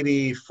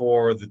maybe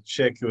for the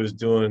chick who was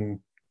doing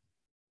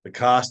the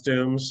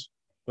costumes.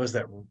 Was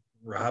that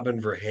Robin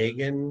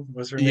Verhagen?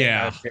 Was her name?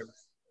 Yeah.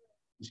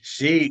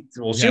 She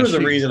was the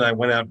reason I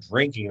went out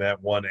drinking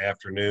that one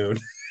afternoon.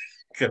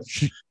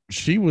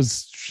 she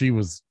was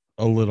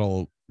a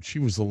little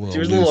loose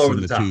over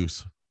in the top.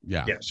 Juice.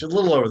 Yeah, she was a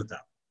little over the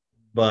top.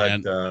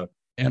 But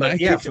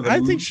I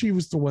think she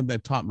was the one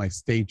that taught my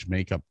stage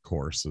makeup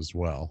course as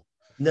well.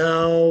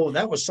 No,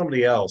 that was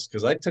somebody else,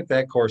 because I took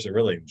that course and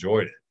really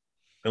enjoyed it.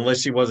 Unless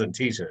she wasn't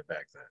teaching it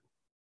back then.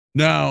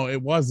 No, it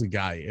was a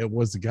guy.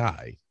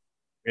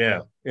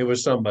 Yeah, it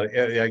was somebody.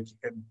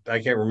 I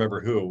can't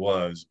remember who it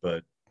was,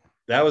 but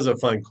that was a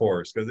fun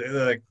course, because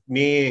like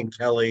me and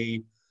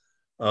Kelly,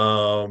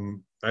 I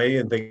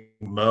didn't think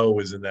Mo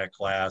was in that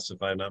class,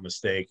 if I'm not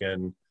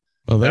mistaken.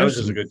 Well, that was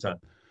just a good time.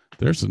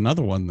 There's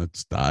another one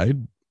that's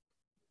died.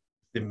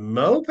 Did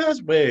Mo pass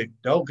away?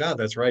 Oh God,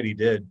 that's right, he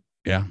did.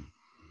 Yeah.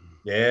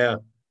 Yeah.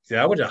 See,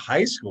 I went to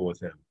high school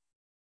with him.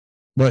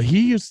 Well,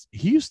 he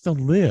used to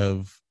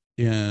live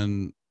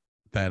in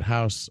that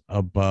house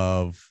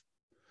above.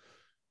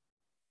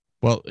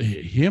 Well,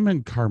 him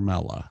and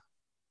Carmela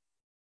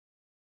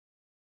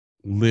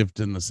lived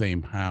in the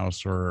same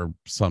house or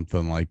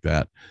something like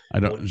that.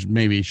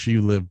 Maybe she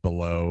lived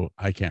below.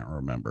 I can't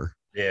remember.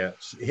 Yeah.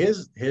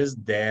 His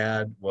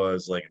dad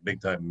was like a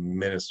big time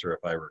minister, if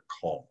I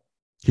recall.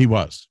 He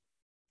was.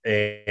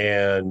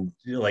 And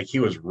like he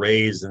was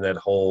raised in that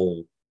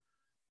whole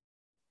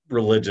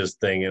religious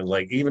thing. And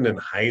like even in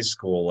high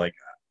school, like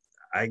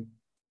I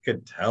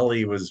could tell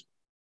he was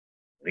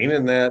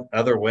leaning that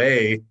other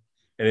way.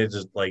 And it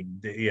just like,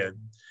 yeah,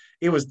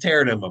 it was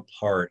tearing him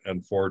apart,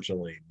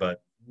 unfortunately.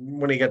 But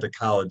when he got to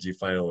college, he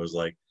finally was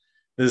like,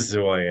 this is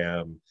who I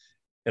am.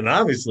 And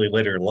obviously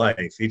later in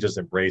life, he just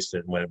embraced it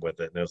and went with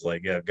it. And it was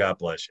like, yeah, God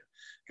bless you.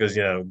 Because,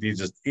 you know,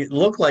 it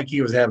looked like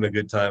he was having a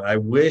good time. I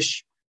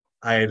wish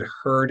I had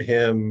heard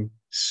him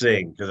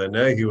sing, because I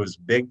know he was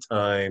big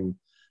time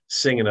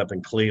singing up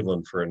in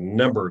Cleveland for a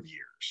number of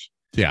years.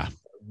 Yeah.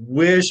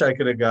 Wish I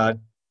could have got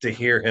to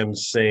hear him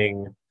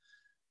sing.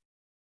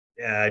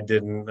 Yeah, I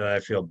didn't. I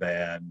feel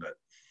bad, but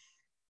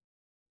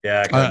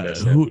yeah, I kind of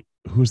miss him.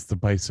 Who's the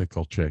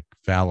bicycle chick?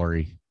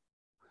 Valerie.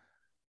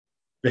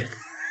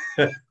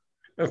 I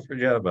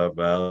forgot about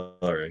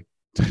Valerie.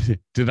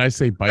 Did I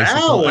say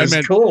bicycle? Val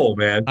is cool,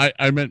 man.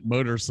 I meant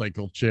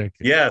motorcycle chick.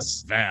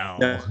 Yes, Val.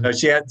 No,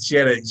 she had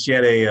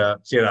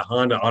a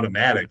Honda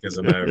automatic, as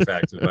a matter of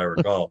fact, if I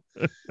recall.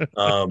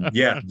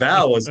 Yeah,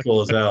 Val was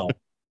cool as hell.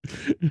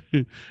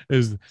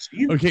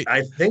 Okay,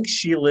 I think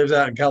she lives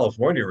out in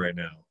California right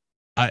now.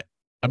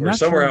 I'm not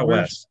somewhere sure out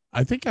west.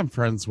 I think I'm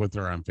friends with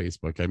her on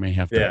Facebook. I may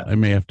have to. Yeah. I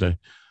may have to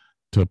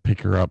pick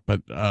her up.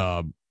 But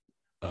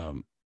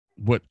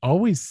what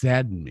always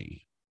saddened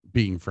me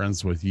being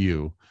friends with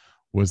you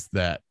was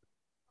that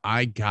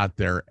I got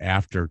there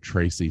after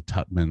Tracy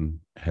Tutman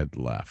had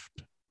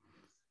left.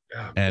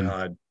 Oh, and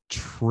God.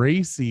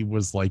 Tracy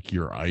was like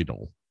your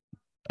idol.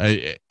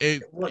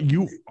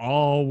 You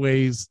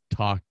always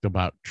talked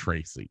about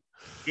Tracy.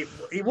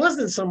 It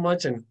wasn't so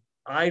much an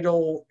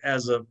idol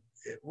as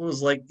it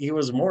was like he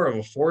was more of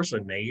a force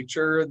of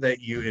nature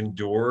that you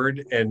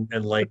endured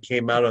and like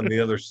came out on the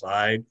other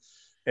side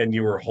and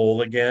you were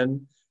whole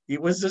again.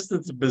 It was just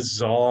this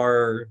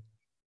bizarre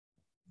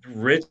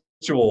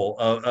ritual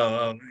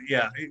of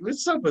yeah, it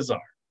was so bizarre.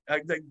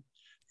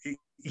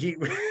 He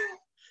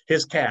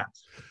his cat,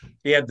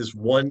 he had this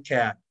one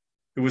cat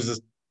who was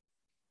this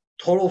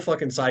total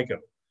fucking psycho.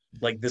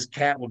 Like this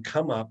cat would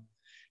come up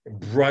and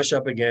brush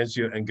up against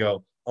you and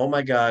go, "Oh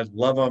my God,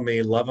 love on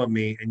me, love on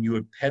me," and you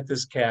would pet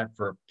this cat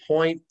for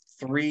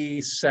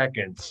 0.3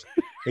 seconds.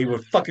 He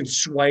would fucking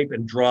swipe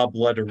and draw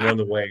blood and run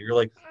away. You're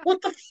like,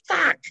 what the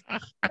fuck?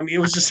 I mean, it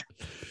was just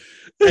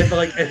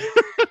like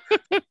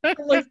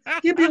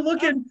you'd be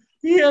looking.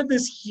 He had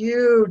this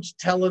huge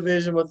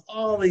television with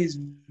all these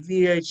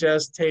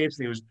VHS tapes.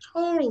 And he was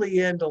totally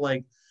into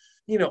like,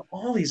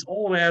 all these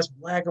old ass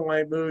black and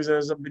white movies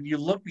and stuff. But you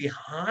look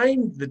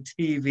behind the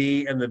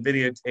TV and the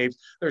videotapes,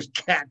 there's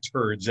cat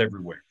turds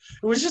everywhere.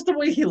 It was just the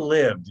way he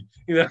lived,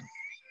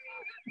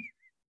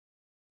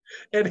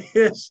 And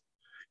his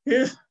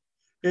when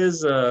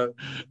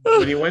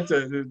he went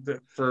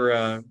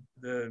for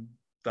the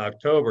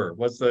October,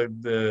 what's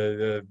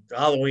the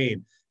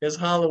Halloween? His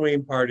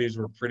Halloween parties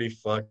were pretty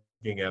fucking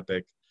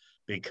epic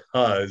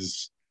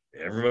because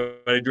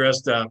everybody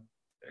dressed up,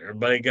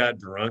 everybody got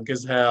drunk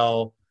as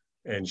hell,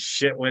 and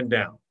shit went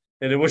down.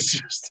 And it was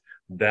just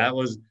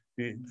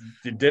it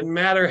didn't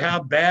matter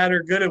how bad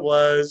or good it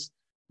was.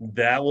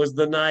 That was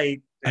the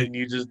night, and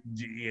you just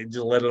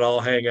let it all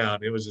hang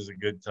out. It was just a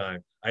good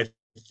time. I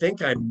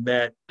think I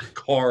met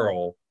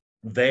Carl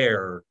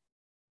there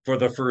for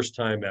the first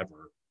time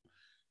ever.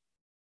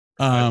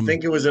 I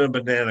think it was in a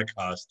banana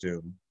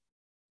costume.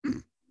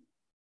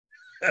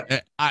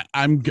 I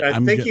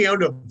think he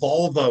owned a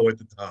Volvo at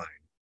the time.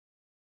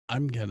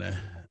 I'm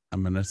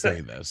gonna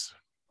say this,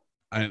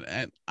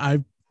 and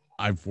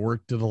I've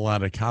worked at a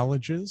lot of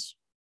colleges.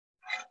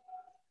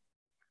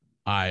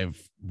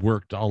 I've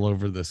worked all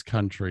over this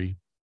country.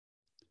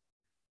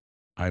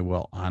 I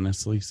will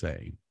honestly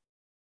say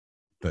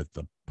that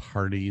the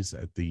parties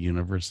at the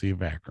University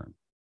of Akron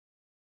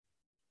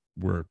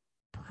were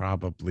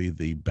probably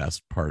the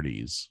best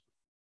parties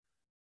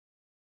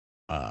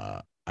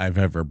I've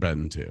ever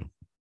been to.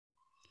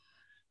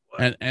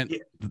 And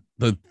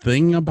the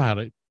thing about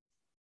it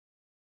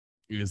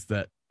is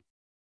that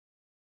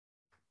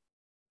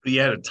we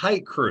had a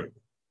tight crew.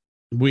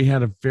 We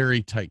had a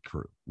very tight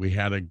crew. We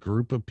had a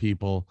group of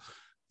people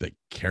that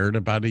cared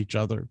about each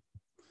other,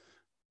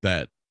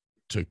 that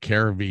took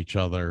care of each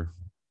other.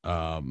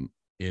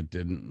 It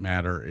didn't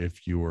matter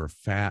if you were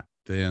fat,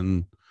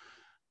 thin,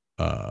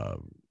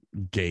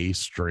 gay,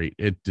 straight.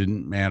 It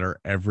didn't matter.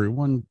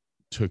 Everyone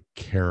took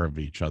care of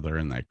each other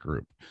in that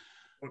group.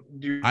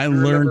 I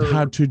learned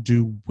how to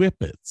do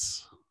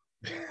whippets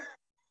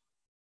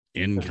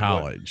in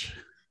college.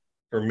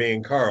 For me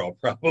and Carl,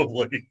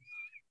 probably.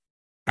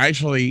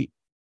 Actually,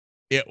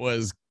 it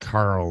was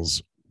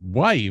Carl's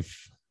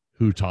wife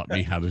who taught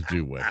me how to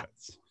do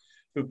whippets.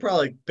 Who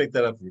probably picked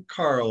that up from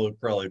Carl, who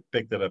probably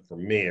picked that up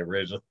from me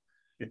originally.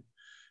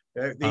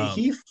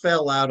 He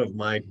fell out of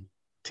my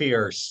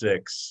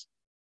TR6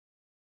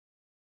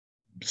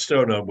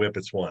 stone on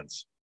whippets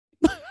once.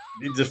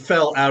 He just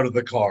fell out of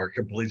the car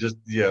completely. Just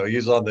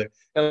he's on the,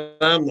 and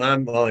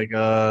I'm like,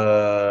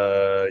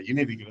 you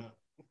need to get up.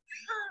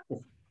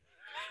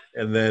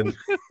 And then,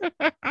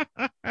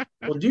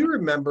 well, do you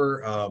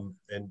remember?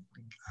 And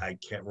I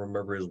can't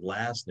remember his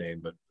last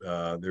name, but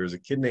there's a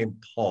kid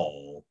named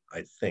Paul,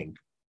 I think.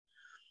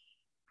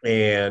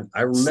 And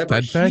I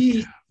remember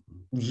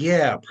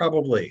yeah,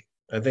 probably.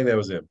 I think that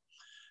was him.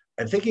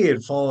 I think he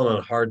had fallen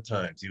on hard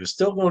times. He was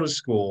still going to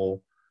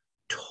school,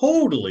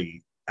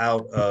 totally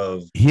out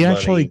of He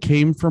actually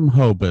came from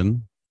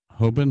Hoban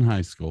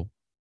High School.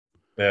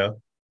 Yeah.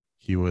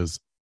 He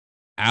was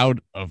out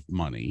of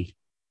money.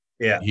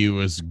 Yeah. He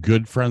was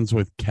good friends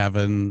with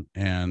Kevin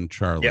and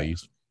Charles.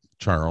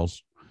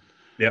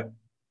 Yep.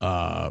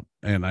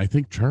 And I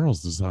think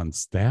Charles is on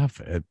staff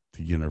at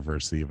the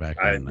University of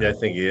Akron. I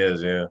think he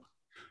is, yeah.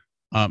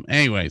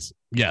 Anyways,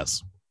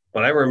 yes.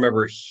 But I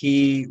remember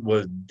he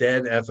was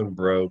dead effing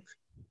broke.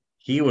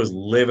 He was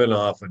living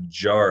off a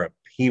jar of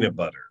peanut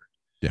butter.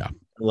 Yeah.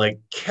 Like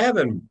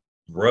Kevin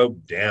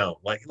broke down,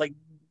 like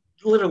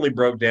literally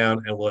broke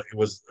down, and it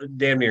was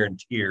damn near in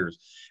tears.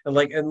 And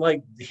like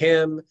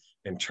him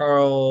and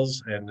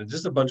Charles and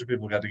just a bunch of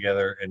people got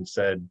together and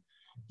said,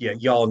 yeah,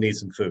 y'all need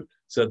some food.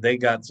 So they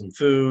got some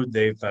food.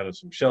 They found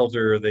some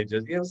shelter.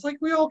 It was like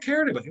we all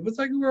cared about it. It was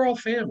like we were all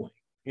family.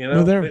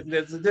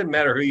 It didn't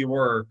matter who you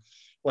were.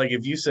 Like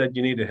if you said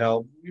you needed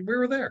help, we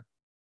were there.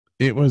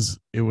 It was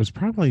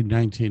probably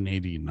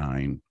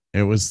 1989.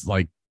 It was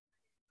like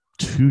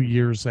 2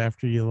 years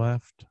after you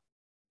left.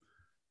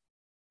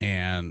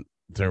 And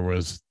there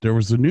was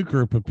a new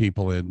group of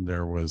people in.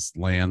 There was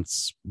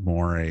Lance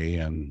Moray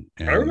and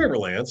I remember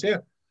Lance, yeah.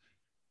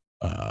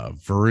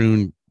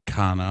 Varun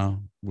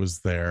Khanna was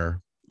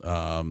there.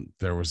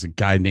 There was a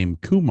guy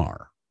named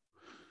Kumar.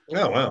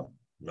 Oh wow.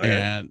 Okay.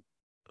 And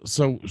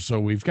so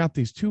we've got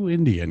these two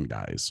Indian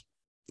guys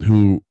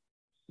who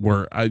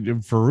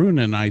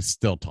Varun and I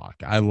still talk.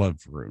 I love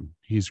Varun.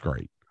 He's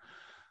great.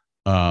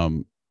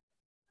 I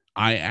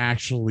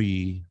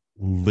actually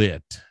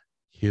lit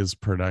his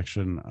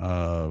production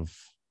of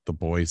The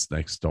Boys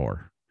Next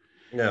Door.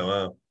 No,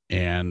 wow.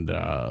 And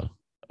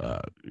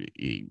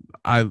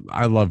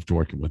I loved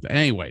working with it.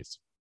 Anyways,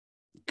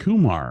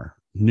 Kumar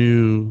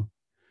knew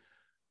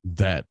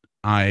that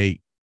I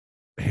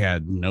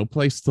had no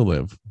place to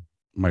live.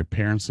 My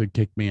parents had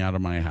kicked me out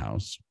of my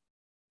house.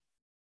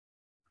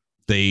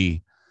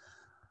 They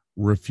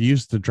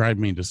refused to drive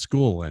me to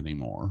school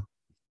anymore.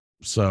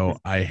 So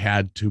I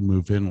had to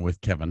move in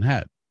with Kevin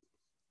Head.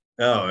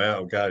 Oh,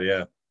 yeah. God,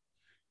 yeah.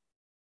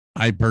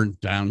 I burnt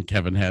down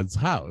Kevin Head's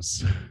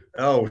house.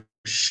 Oh,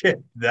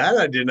 shit. That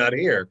I did not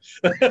hear.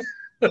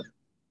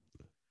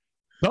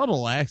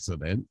 Total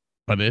accident,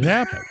 but it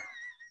happened.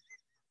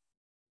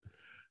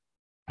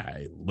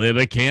 I lit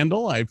a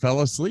candle, I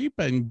fell asleep,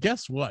 and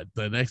guess what?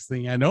 The next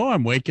thing I know,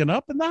 I'm waking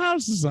up and the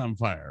house is on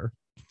fire.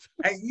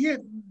 Yeah,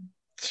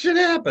 shit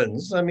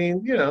happens. I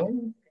mean, you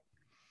know.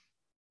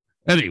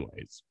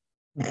 Anyways,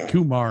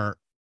 Kumar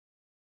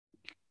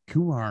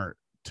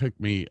took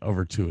me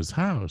over to his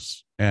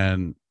house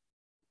and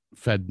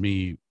fed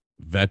me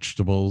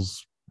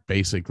vegetables,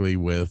 basically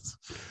with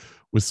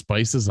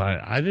spices.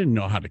 I didn't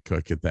know how to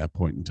cook at that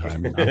point in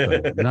time.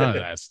 Nothing, none of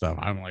that stuff.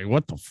 I'm like,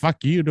 what the fuck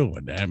are you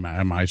doing?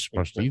 Am I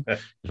supposed to eat?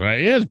 Like,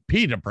 it's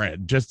pita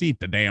bread. Just eat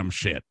the damn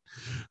shit.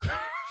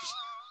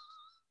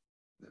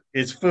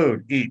 It's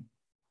food. Eat.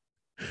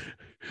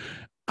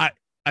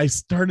 I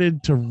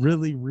started to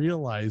really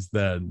realize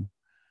then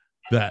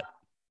that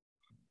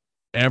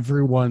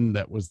everyone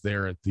that was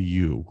there at the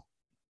U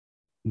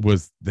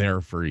was there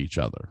for each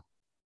other.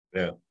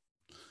 Yeah.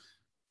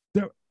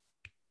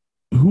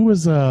 Who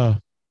was okay,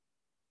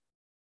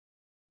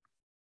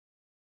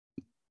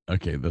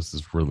 this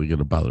is really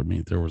gonna bother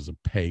me. There was a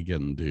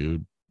pagan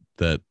dude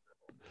that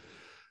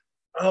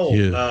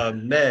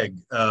Meg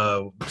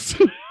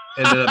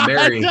ended up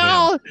marrying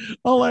him.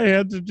 All I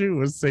had to do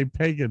was say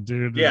pagan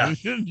dude. Yeah.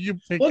 You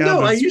pick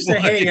I used to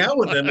hang out out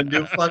with them and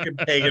do fucking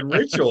pagan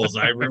rituals.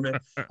 I remember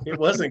it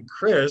wasn't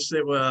Chris.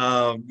 It was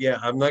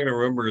I'm not gonna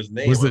remember his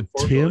name. Was it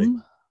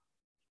Tim?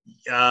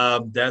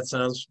 That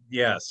sounds,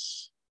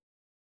 yes.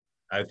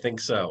 I think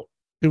so.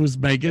 It was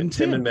Megan.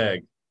 Tim and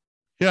Meg.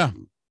 Yeah.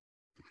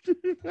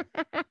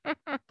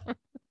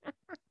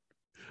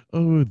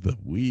 Oh, the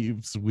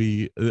weaves. I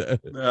mean, the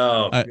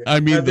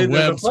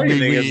webs. The funny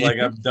thing is, like,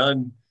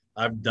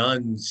 I've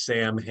done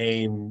Sam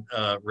Hain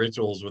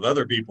rituals with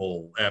other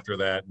people after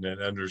that, and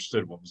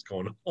understood what was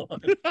going on.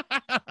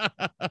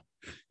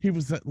 He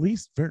was at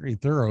least very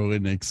thorough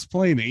in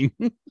explaining.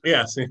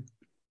 Yeah,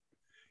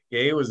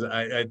 he was.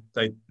 I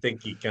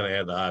think he kind of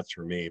had the hots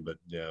for me, but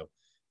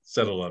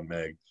settled on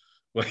Meg.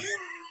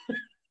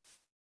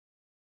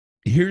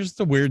 Here's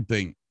the weird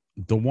thing.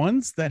 The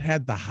ones that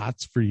had the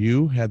hots for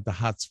you had the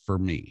hots for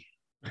me.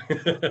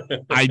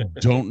 I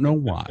don't know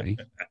why.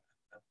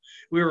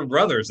 We were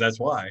brothers. That's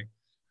why.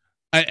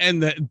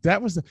 That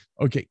was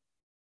okay.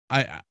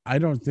 I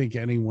don't think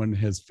anyone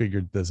has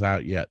figured this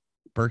out yet.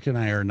 Burke and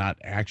I are not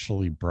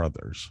actually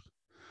brothers,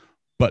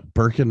 but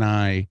Burke and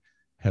I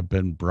have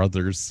been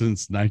brothers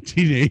since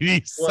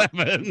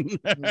 1987.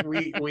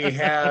 We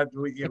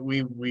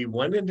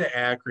went into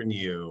Akron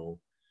U,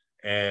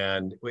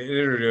 and we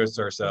introduced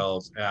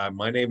ourselves.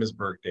 My name is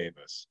Burke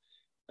Davis,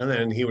 and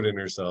then he would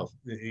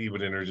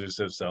introduce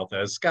himself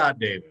as Scott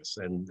Davis,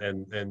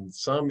 and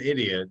some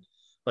idiot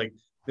like,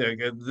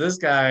 this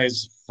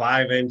guy's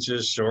 5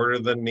 inches shorter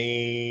than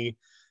me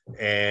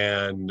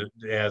and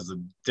has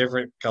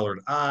different colored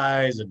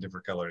eyes and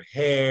different colored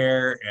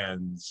hair,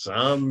 and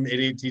some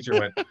idiot teacher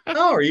went,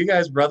 "Oh, are you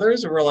guys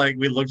brothers?" And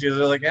we looked at each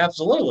other like,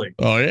 absolutely.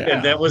 Oh yeah.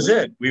 And that was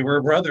it. We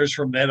were brothers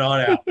from then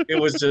on out.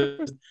 It was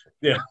just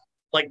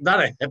like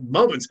not a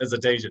moment's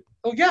hesitation.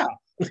 Oh yeah.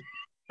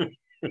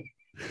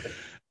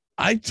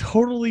 I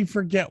totally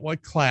forget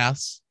what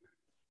class.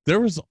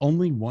 There was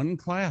only one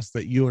class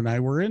that you and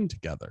I were in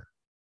together.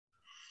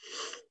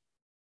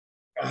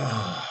 And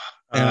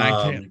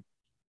I can't.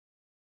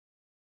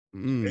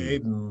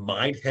 It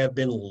might have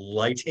been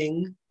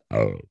lighting.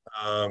 Oh.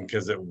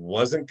 Because it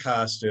wasn't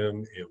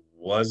costume, it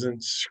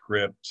wasn't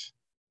script.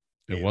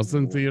 It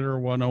wasn't Theater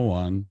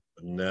 101.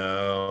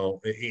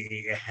 No,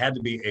 it had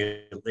to be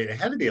a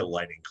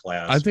lighting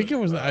class. I think it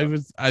was.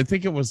 I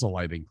think it was a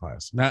lighting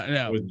class.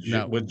 No.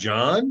 With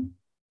John,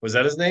 was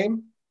that his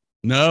name?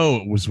 No,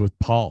 it was with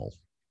Paul.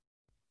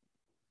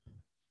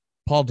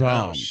 Paul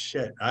Dom. Oh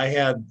shit!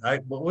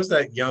 What was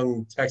that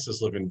young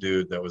Texas looking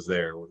dude that was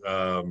there?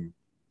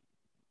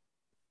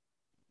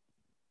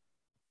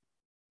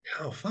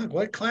 Oh fuck!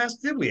 What class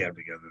did we have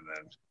together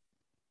then?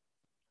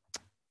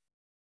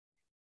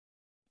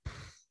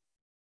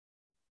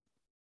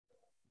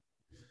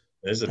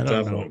 It's a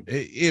tough one.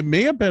 It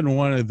may have been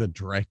one of the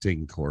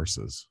directing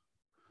courses.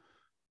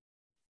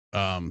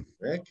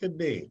 That could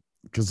be.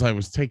 Because I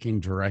was taking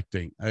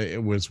directing.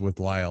 It was with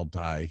Lyle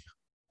Dye.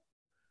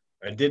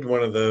 I did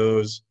one of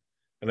those,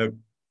 and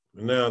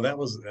no, that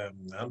was.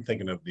 I'm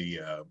thinking of the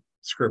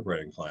script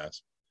writing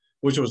class.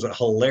 which was a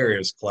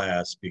hilarious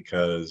class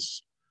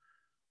because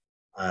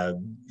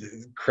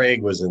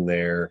Craig was in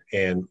there,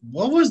 and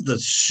what was the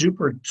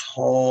super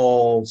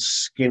tall,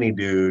 skinny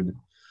dude?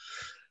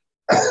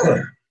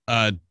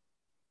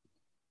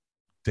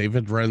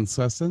 David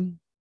Rensesson?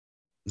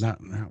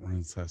 Not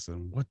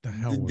Rensesson. What the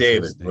hell was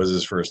David his name? was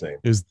his first name.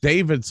 It was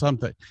David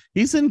something.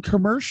 He's in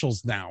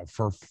commercials now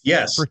for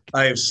Yes,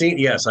 I've seen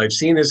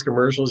his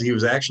commercials. He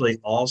was actually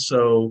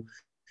also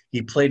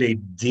he played a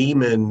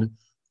demon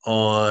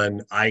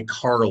on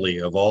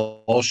iCarly of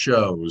all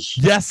shows.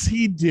 Yes,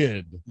 he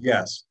did.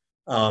 Yes.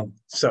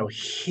 So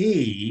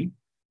he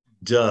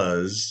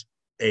does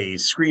a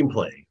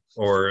screenplay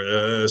or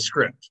a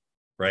script,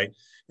 right?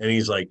 And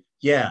he's like,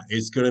 yeah,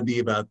 it's going to be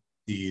about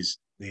these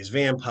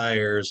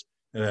vampires,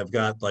 and I've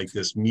got like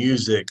this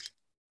music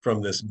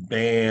from this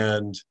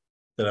band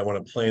that I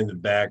want to play in the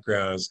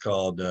background. It's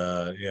called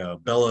Bella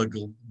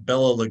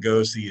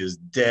Lugosi is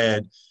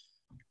Dead.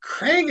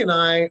 Craig and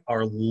I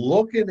are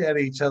looking at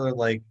each other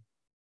like,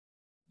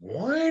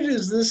 why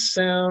does this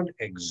sound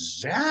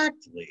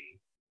exactly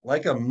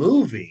like a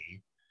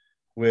movie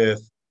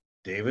with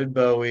David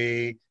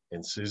Bowie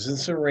and Susan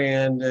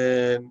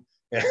Sarandon?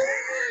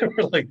 And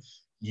we're like,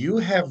 you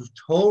have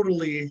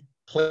totally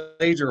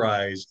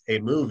plagiarized a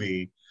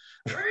movie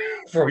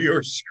for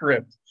your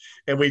script.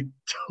 And we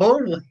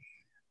totally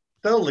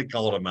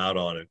called him out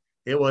on it.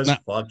 It was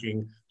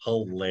fucking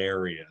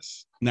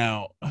hilarious.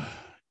 Now,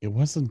 it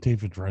wasn't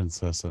David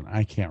Rensesson.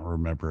 I can't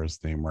remember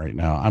his name right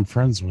now. I'm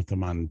friends with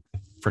him on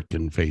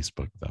freaking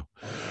Facebook, though.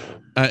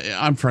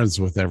 I'm friends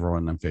with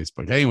everyone on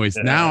Facebook. Anyways,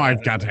 now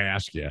I've got to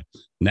ask you.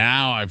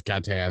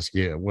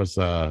 It was,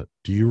 do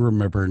you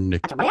remember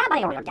Nick?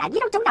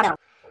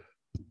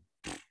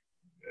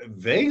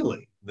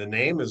 Vaguely. The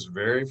name is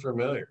very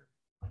familiar.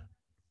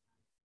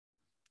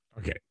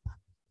 Okay.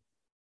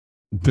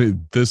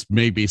 This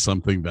may be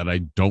something that I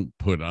don't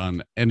put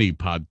on any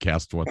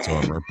podcast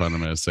whatsoever, but I'm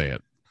going to say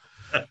it.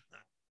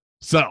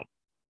 So,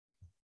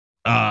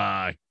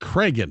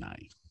 Craig and I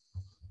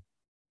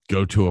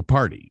go to a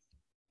party,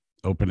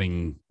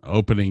 opening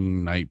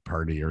night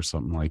party or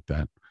something like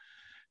that,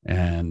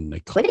 and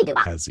Nicole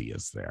Hezzy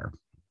is there,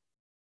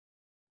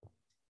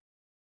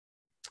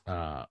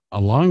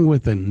 along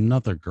with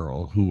another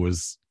girl who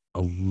was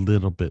a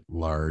little bit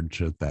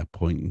large at that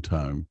point in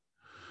time.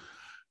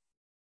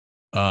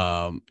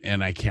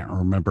 And I can't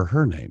remember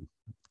her name.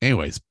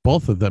 Anyways,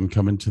 both of them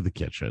come into the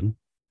kitchen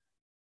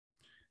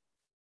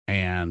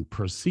and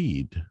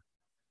proceed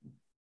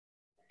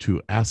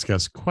to ask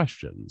us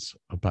questions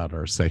about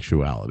our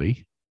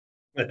sexuality.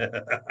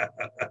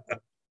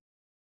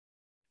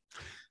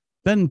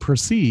 Then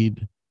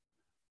proceed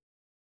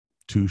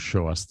to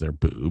show us their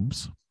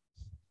boobs.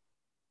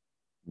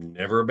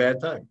 Never a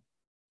bad time.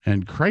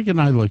 And Craig and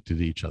I looked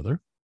at each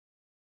other,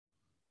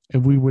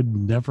 and we would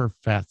never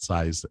fat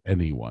size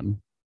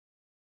anyone.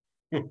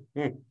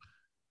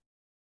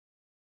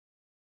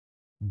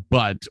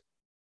 But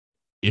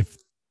if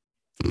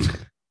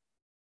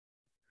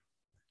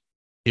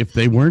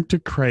they weren't to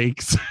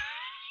Craig's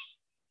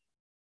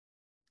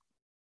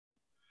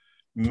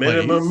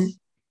minimum,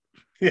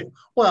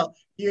 well,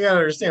 you gotta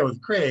understand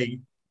with Craig,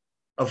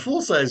 a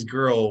full-size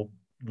girl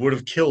would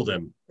have killed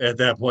him at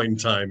that point in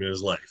time in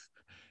his life.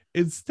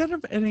 Instead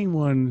of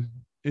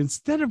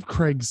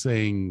Craig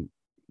saying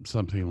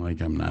something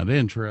like, I'm not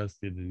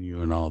interested in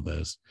you and all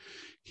this,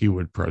 he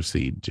would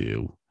proceed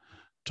to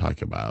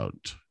talk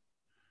about,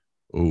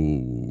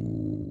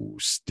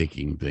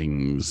 sticking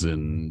things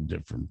in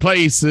different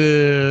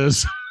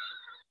places.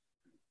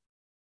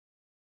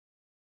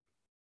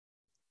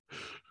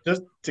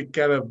 Just to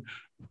kind of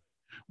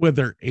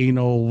whether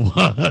anal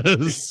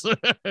was.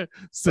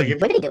 So like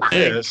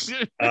this,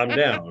 I'm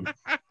down.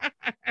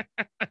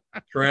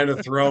 Trying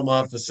to throw him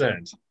off the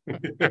scent.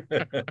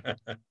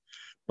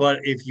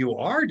 But if you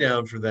are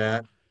down for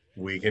that,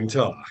 we can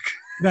talk.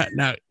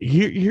 Now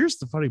here's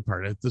the funny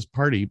part. At this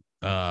party,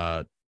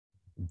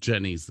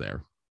 Jenny's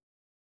there.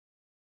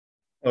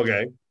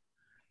 Okay.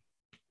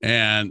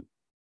 And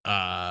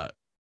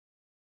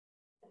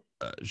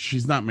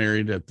she's not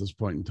married at this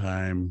point in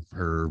time.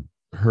 Her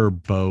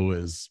beau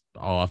is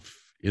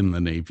off in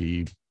the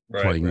Navy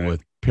playing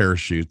with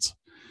parachutes.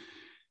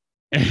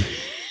 And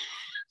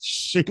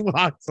she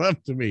walks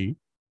up to me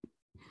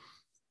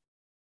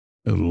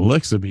and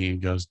looks at me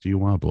and goes, do you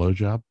want a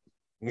blowjob?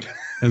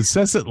 And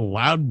says it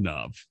loud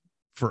enough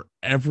for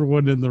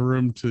everyone in the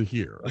room to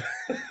hear.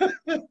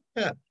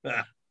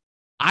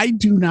 I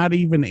do not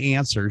even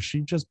answer.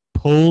 She just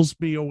pulls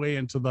me away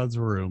into the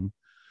other room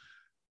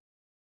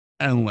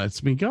and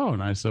lets me go.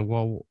 And I said,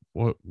 well,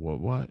 what?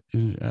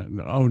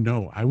 Oh,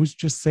 no, I was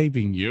just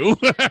saving you.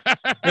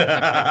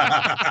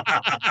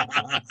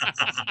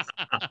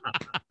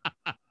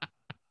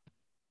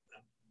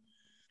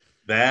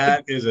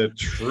 That is a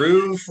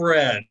true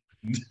friend.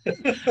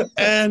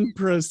 And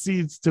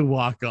proceeds to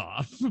walk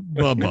off.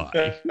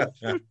 Bye-bye.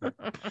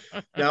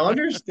 Now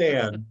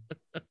understand,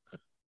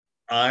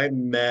 I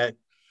met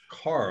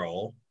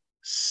Carl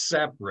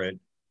separate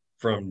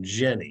from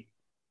Jenny.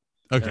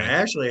 And I Okay.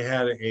 actually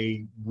had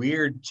a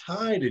weird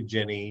tie to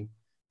Jenny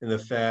in the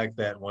fact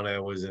that when I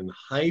was in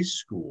high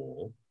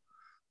school,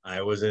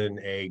 I was in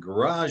a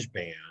garage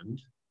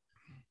band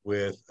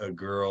with a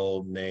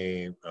girl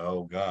named,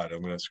 oh God,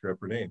 I'm going to screw up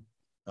her name.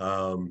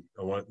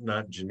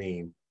 Not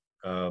Janine.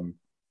 Oh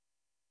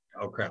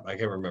crap, I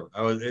can't remember.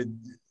 I was in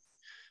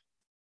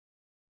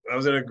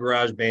a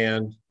garage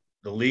band.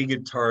 The lead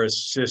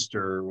guitarist's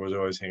sister was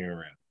always hanging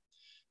around.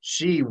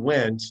 She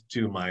went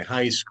to my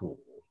high school,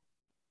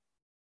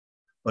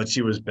 but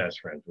she was best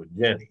friends with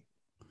Jenny.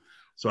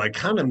 So I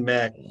kind of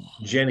met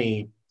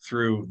Jenny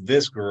through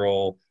this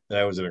girl that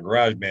I was in a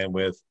garage band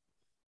with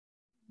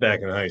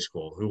back in high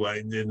school.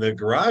 The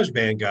garage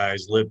band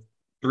guys lived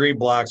 3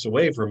 blocks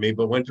away from me,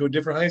 but went to a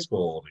different high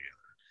school altogether.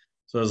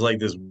 So it was like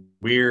this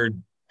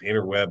weird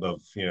interweb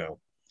of,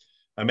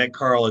 I met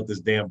Carl at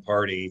this damn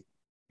party.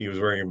 He was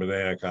wearing a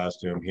banana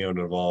costume. He owned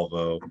a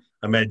Volvo.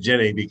 I met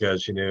Jenny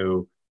because she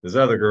knew this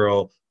other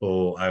girl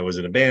who I was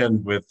in a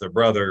band with their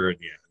brother. And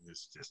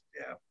it's just,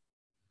 yeah.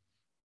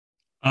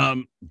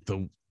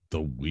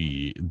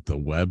 The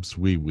webs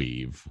we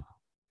weave.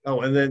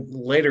 Oh, and then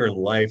later in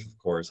life, of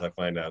course, I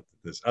find out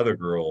that this other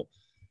girl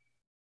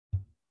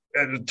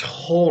had a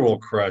total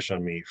crush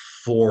on me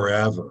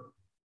forever.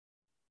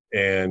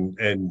 And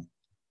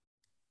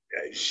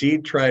she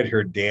tried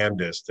her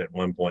damnedest at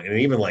one point, and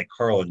even like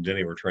Carl and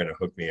Jenny were trying to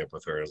hook me up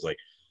with her. I was like,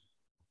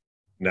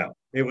 no,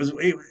 I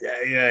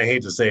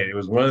hate to say it. It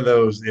was one of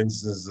those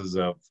instances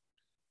of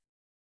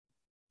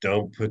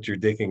don't put your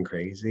dick in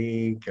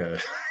crazy.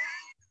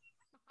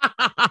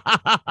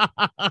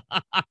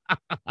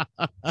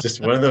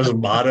 Just one of those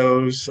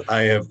mottos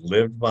I have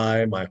lived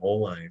by my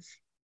whole life.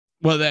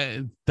 Well,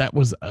 that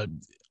was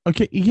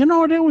okay. You know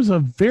what? It was a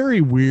very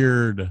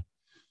weird.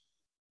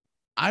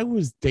 I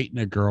was dating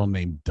a girl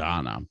named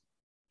Donna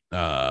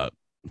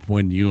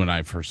when you and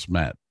I first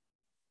met.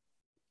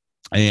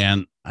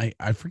 And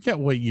I forget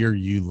what year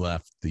you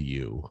left the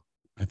U.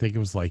 I think it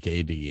was like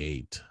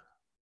 88.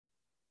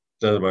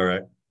 Sounds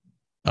about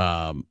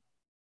right.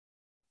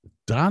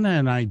 Donna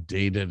and I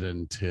dated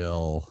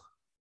until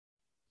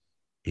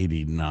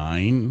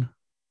 89.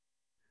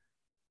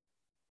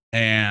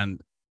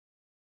 And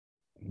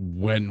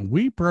when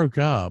we broke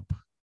up,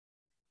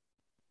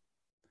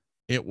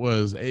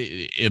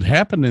 it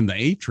happened in the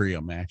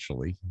atrium,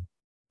 actually.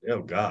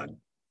 Oh God.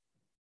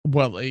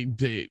 Well,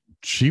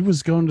 she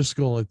was going to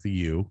school at the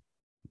U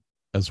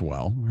as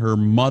well. Her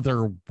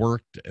mother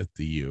worked at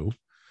the U.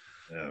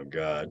 Oh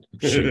God.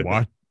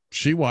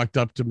 She walked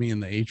up to me in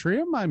the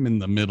atrium. I'm in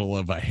the middle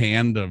of a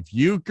hand of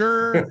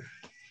euchre.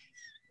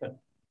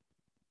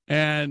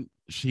 And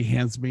she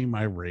hands me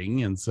my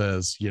ring and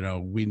says,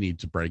 we need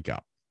to break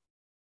up.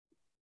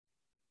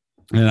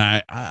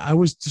 And I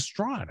was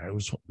distraught.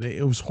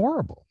 It was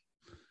horrible.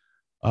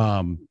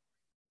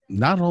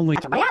 Not only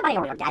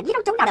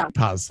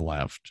Paz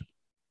left,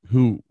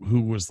 who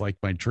was like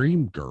my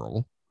dream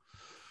girl.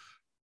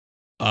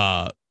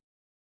 I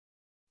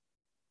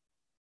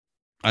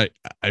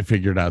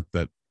figured out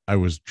that I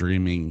was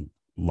dreaming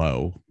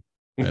low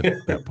at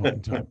that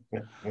point in time.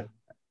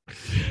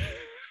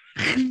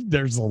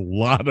 There's a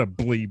lot of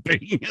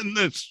bleeping in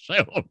this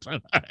show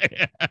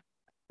tonight.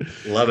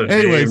 A lot of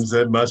names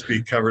that must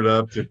be covered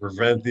up to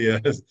prevent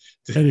the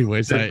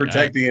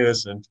protect the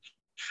innocent.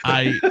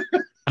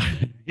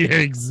 Yeah,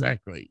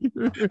 exactly.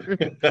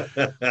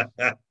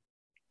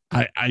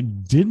 I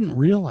didn't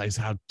realize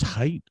how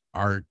tight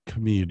our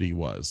community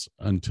was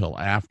until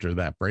after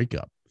that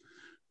breakup.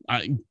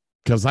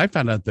 Because I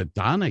found out that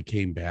Donna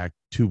came back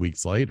 2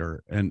 weeks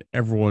later and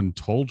everyone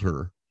told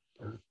her,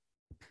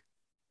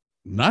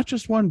 not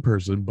just one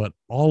person, but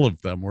all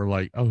of them were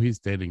like, oh, he's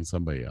dating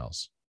somebody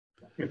else.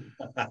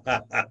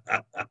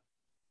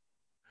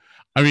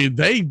 I mean,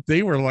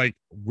 they were like,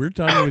 we're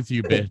done with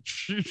you,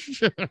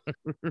 bitch.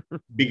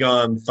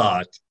 Begone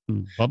thought.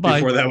 Bye-bye.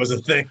 Before that was a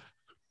thing.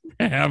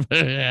 Have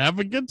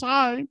a good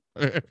time.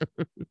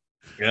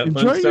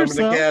 Enjoy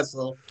yourself. The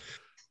castle.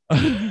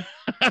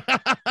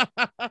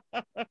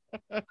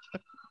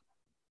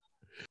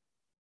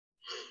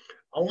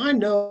 Oh, I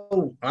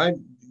know.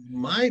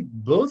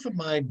 Both of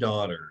my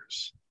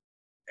daughters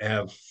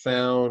have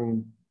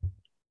found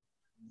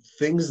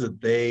things that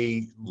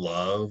they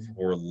love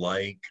or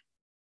like,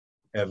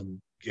 have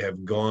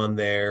gone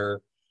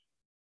there.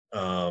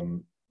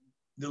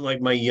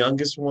 Like my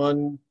youngest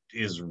one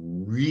is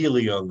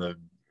really on the,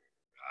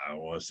 I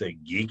don't want to say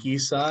geeky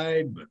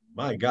side, but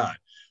my God,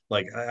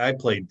 like I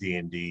played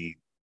D&D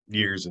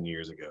years and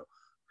years ago.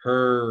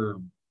 Her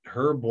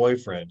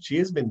boyfriend, she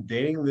has been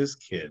dating this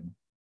kid,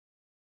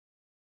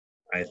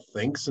 I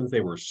think, since they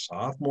were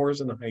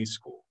sophomores in high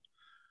school,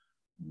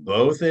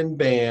 both in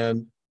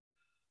band,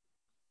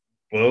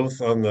 both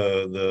on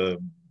the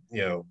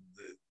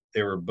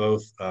they were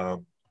both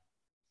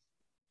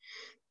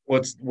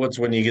what's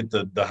when you get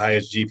the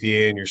highest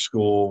GPA in your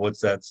school, what's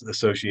that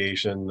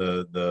association,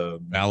 the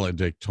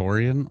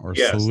valedictorian or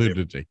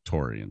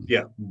salutatorian?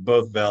 Yeah,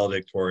 both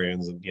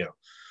valedictorians.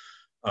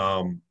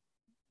 And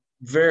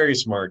very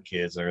smart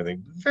kids and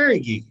everything, very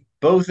geeky.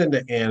 both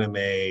into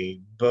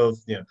anime,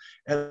 both,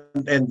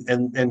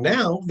 and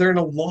now they're in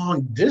a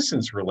long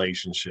distance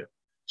relationship.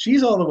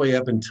 She's all the way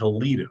up in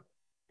Toledo,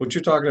 what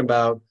you're talking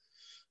about,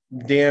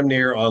 damn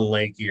near on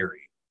Lake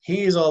Erie.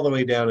 He's all the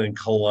way down in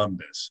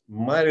Columbus.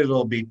 Might as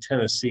well be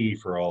Tennessee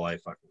for all I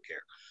fucking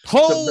care.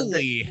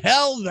 Holy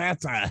hell,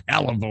 that's a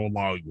hell of a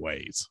long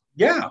ways.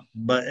 Yeah,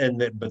 but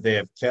they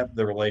have kept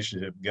the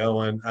relationship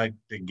going. I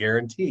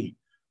guarantee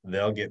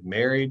they'll get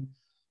married,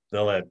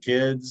 they'll have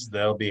kids,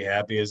 they'll be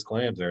happy as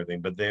clams and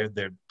everything. But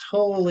they're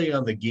totally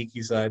on the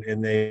geeky side,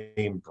 and they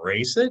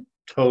embrace it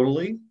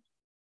totally,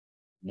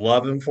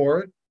 love him for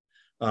it.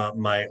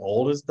 My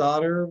oldest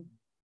daughter,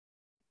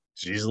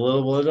 she's a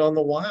little bit on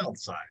the wild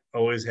side.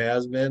 Always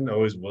has been,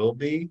 always will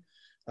be.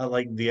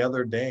 Like the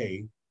other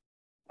day,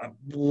 I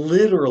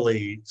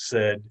literally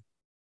said,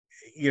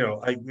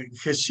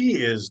 because she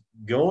is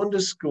going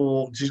to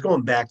school. She's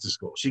going back to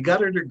school. She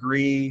got her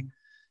degree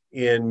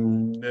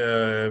in,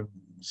 I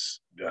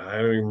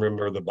don't even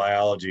remember the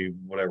biology,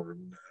 whatever,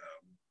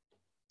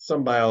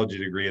 some biology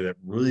degree that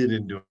really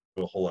didn't do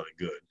a whole lot of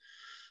good.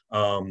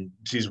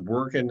 She's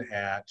working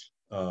at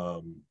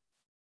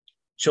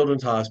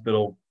Children's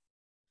Hospital,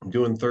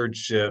 doing third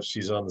shifts.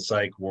 She's on the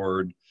psych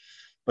ward,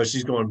 but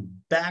she's going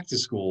back to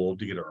school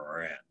to get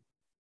her RN.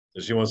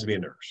 So she wants to be a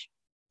nurse.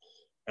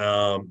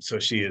 So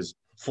she is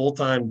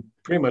full-time,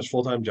 pretty much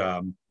full-time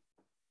job,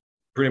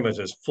 pretty much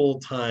as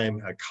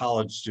full-time a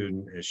college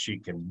student as she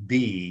can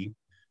be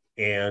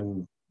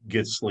and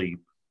get sleep.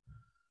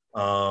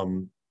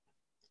 And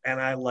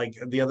I, like,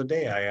 the other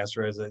day I asked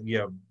her, I said,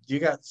 you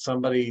got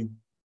somebody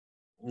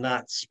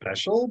not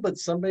special, but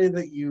somebody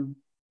that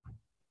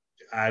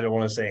I don't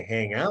want to say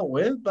hang out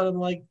with, but I'm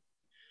like,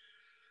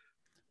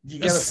 you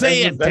got to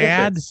say it,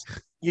 Dad.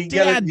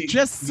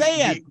 Just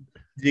say it.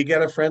 You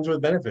got a friends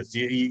with benefits.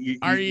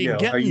 Are you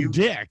getting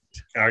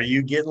dicked? Are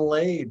you getting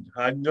laid?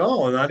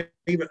 No, not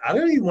even. I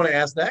don't even want to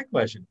ask that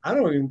question. I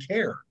don't even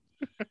care.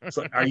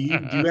 So, do you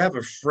have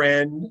a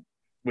friend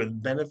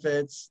with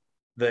benefits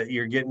that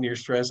you're getting your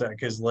stress out?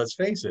 Because let's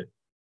face it,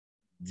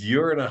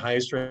 you're in a high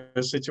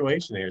stress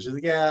situation here. She's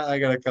like, yeah, I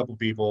got a couple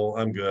people.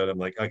 I'm good. I'm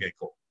like, okay,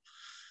 cool.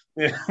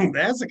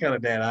 That's the kind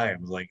of dad I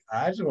am. Like,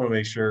 I just want to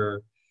make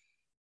sure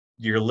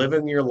you're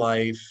living your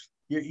life.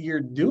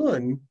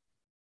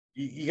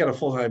 You got a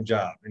full-time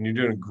job and you're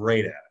doing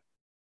great at it,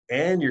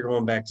 and you're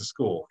going back to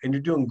school and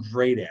you're doing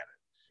great at it.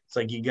 It's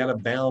like, you got to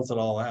balance it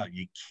all out.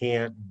 You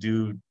can't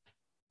do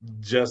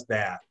just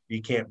that.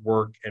 You can't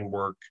work and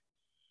work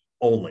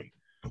only.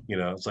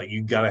 It's like,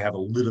 you got to have a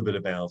little bit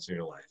of balance in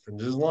your life.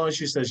 And as long as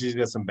she says she's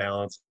got some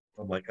balance,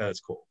 I'm like, oh, that's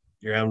cool.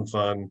 You're having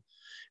fun.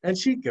 And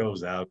she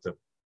goes out to,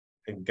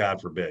 and God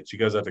forbid, she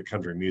goes out to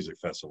country music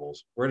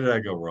festivals. Where did I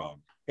go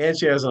wrong? And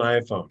she has an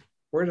iPhone.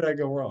 Where did I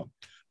go wrong?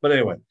 But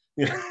anyway,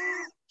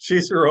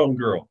 she's her own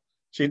girl.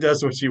 She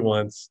does what she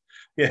wants.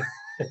 Yeah.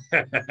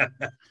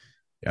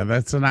 Yeah,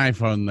 that's an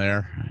iPhone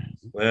there.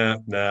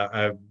 No,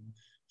 I've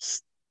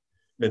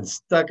been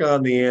stuck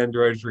on the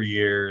Android for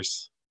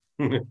years.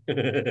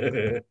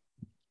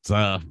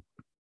 So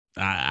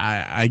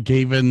I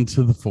gave in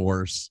to the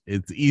force.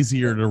 It's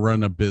easier to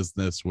run a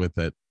business with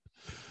it.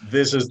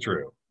 This is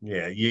true.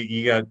 Yeah,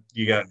 you got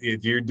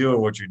if you're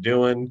doing what you're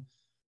doing,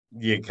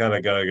 you kind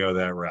of got to go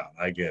that route.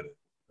 I get it.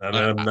 And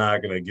I'm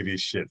not going to give you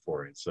shit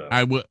for it. So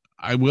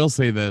I will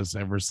say this: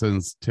 ever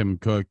since Tim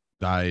Cook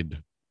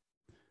died,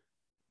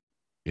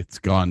 it's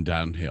gone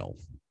downhill.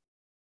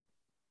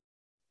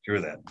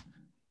 True that.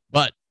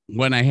 But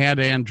when I had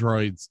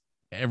Androids,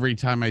 every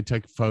time I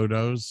took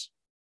photos,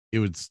 it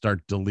would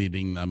start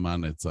deleting them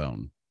on its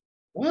own.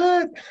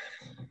 What?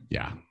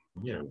 Yeah.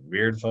 Yeah,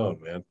 weird phone,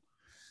 man.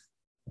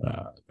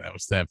 That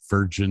was that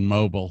Virgin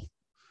Mobile.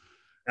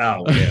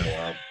 Oh, yeah,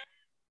 well.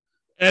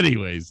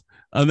 Anyways,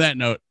 on that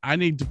note, I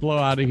need to blow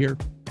out of here.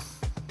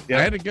 Yep.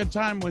 I had a good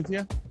time with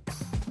you.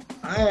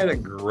 I had a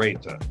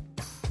great time.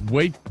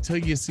 Wait till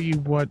you see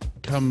what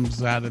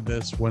comes out of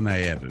this when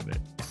I edit it.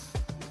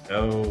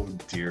 Oh,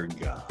 dear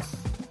God.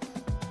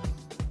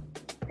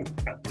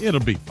 It'll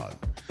be fun.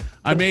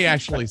 I may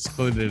actually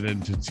split it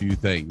into two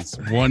things.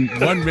 One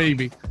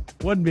maybe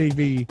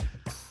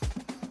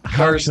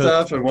car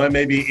stuff, and one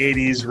maybe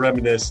 80s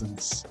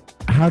reminiscence.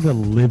 How to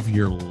live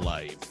your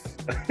life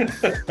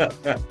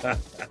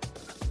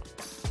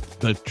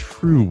the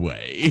true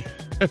way.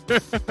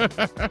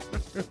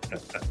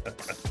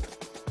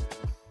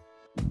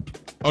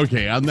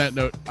 Okay, on that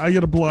note, I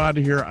gotta blow out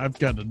of here. I've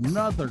got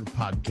another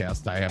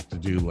podcast I have to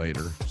do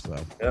later. So,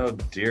 oh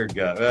dear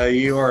God,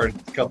 you are a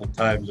couple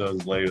time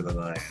zones later than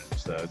I am.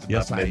 So it's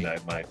about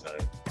midnight my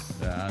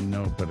time.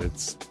 No, but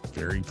it's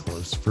very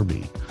close for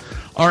me.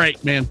 All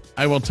right, man.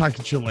 I will talk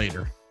to you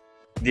later.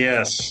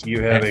 Yes,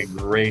 you have a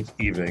great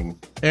evening.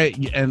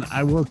 And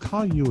I will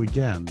call you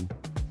again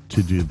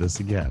to do this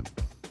again.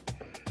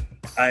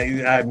 I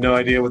have no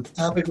idea what the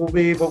topic will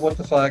be, but what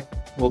the fuck?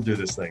 We'll do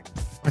this thing.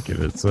 Fuck it.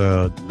 It's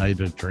a night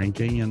of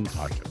drinking and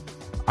talking.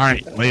 All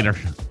right, later.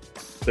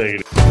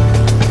 Take it.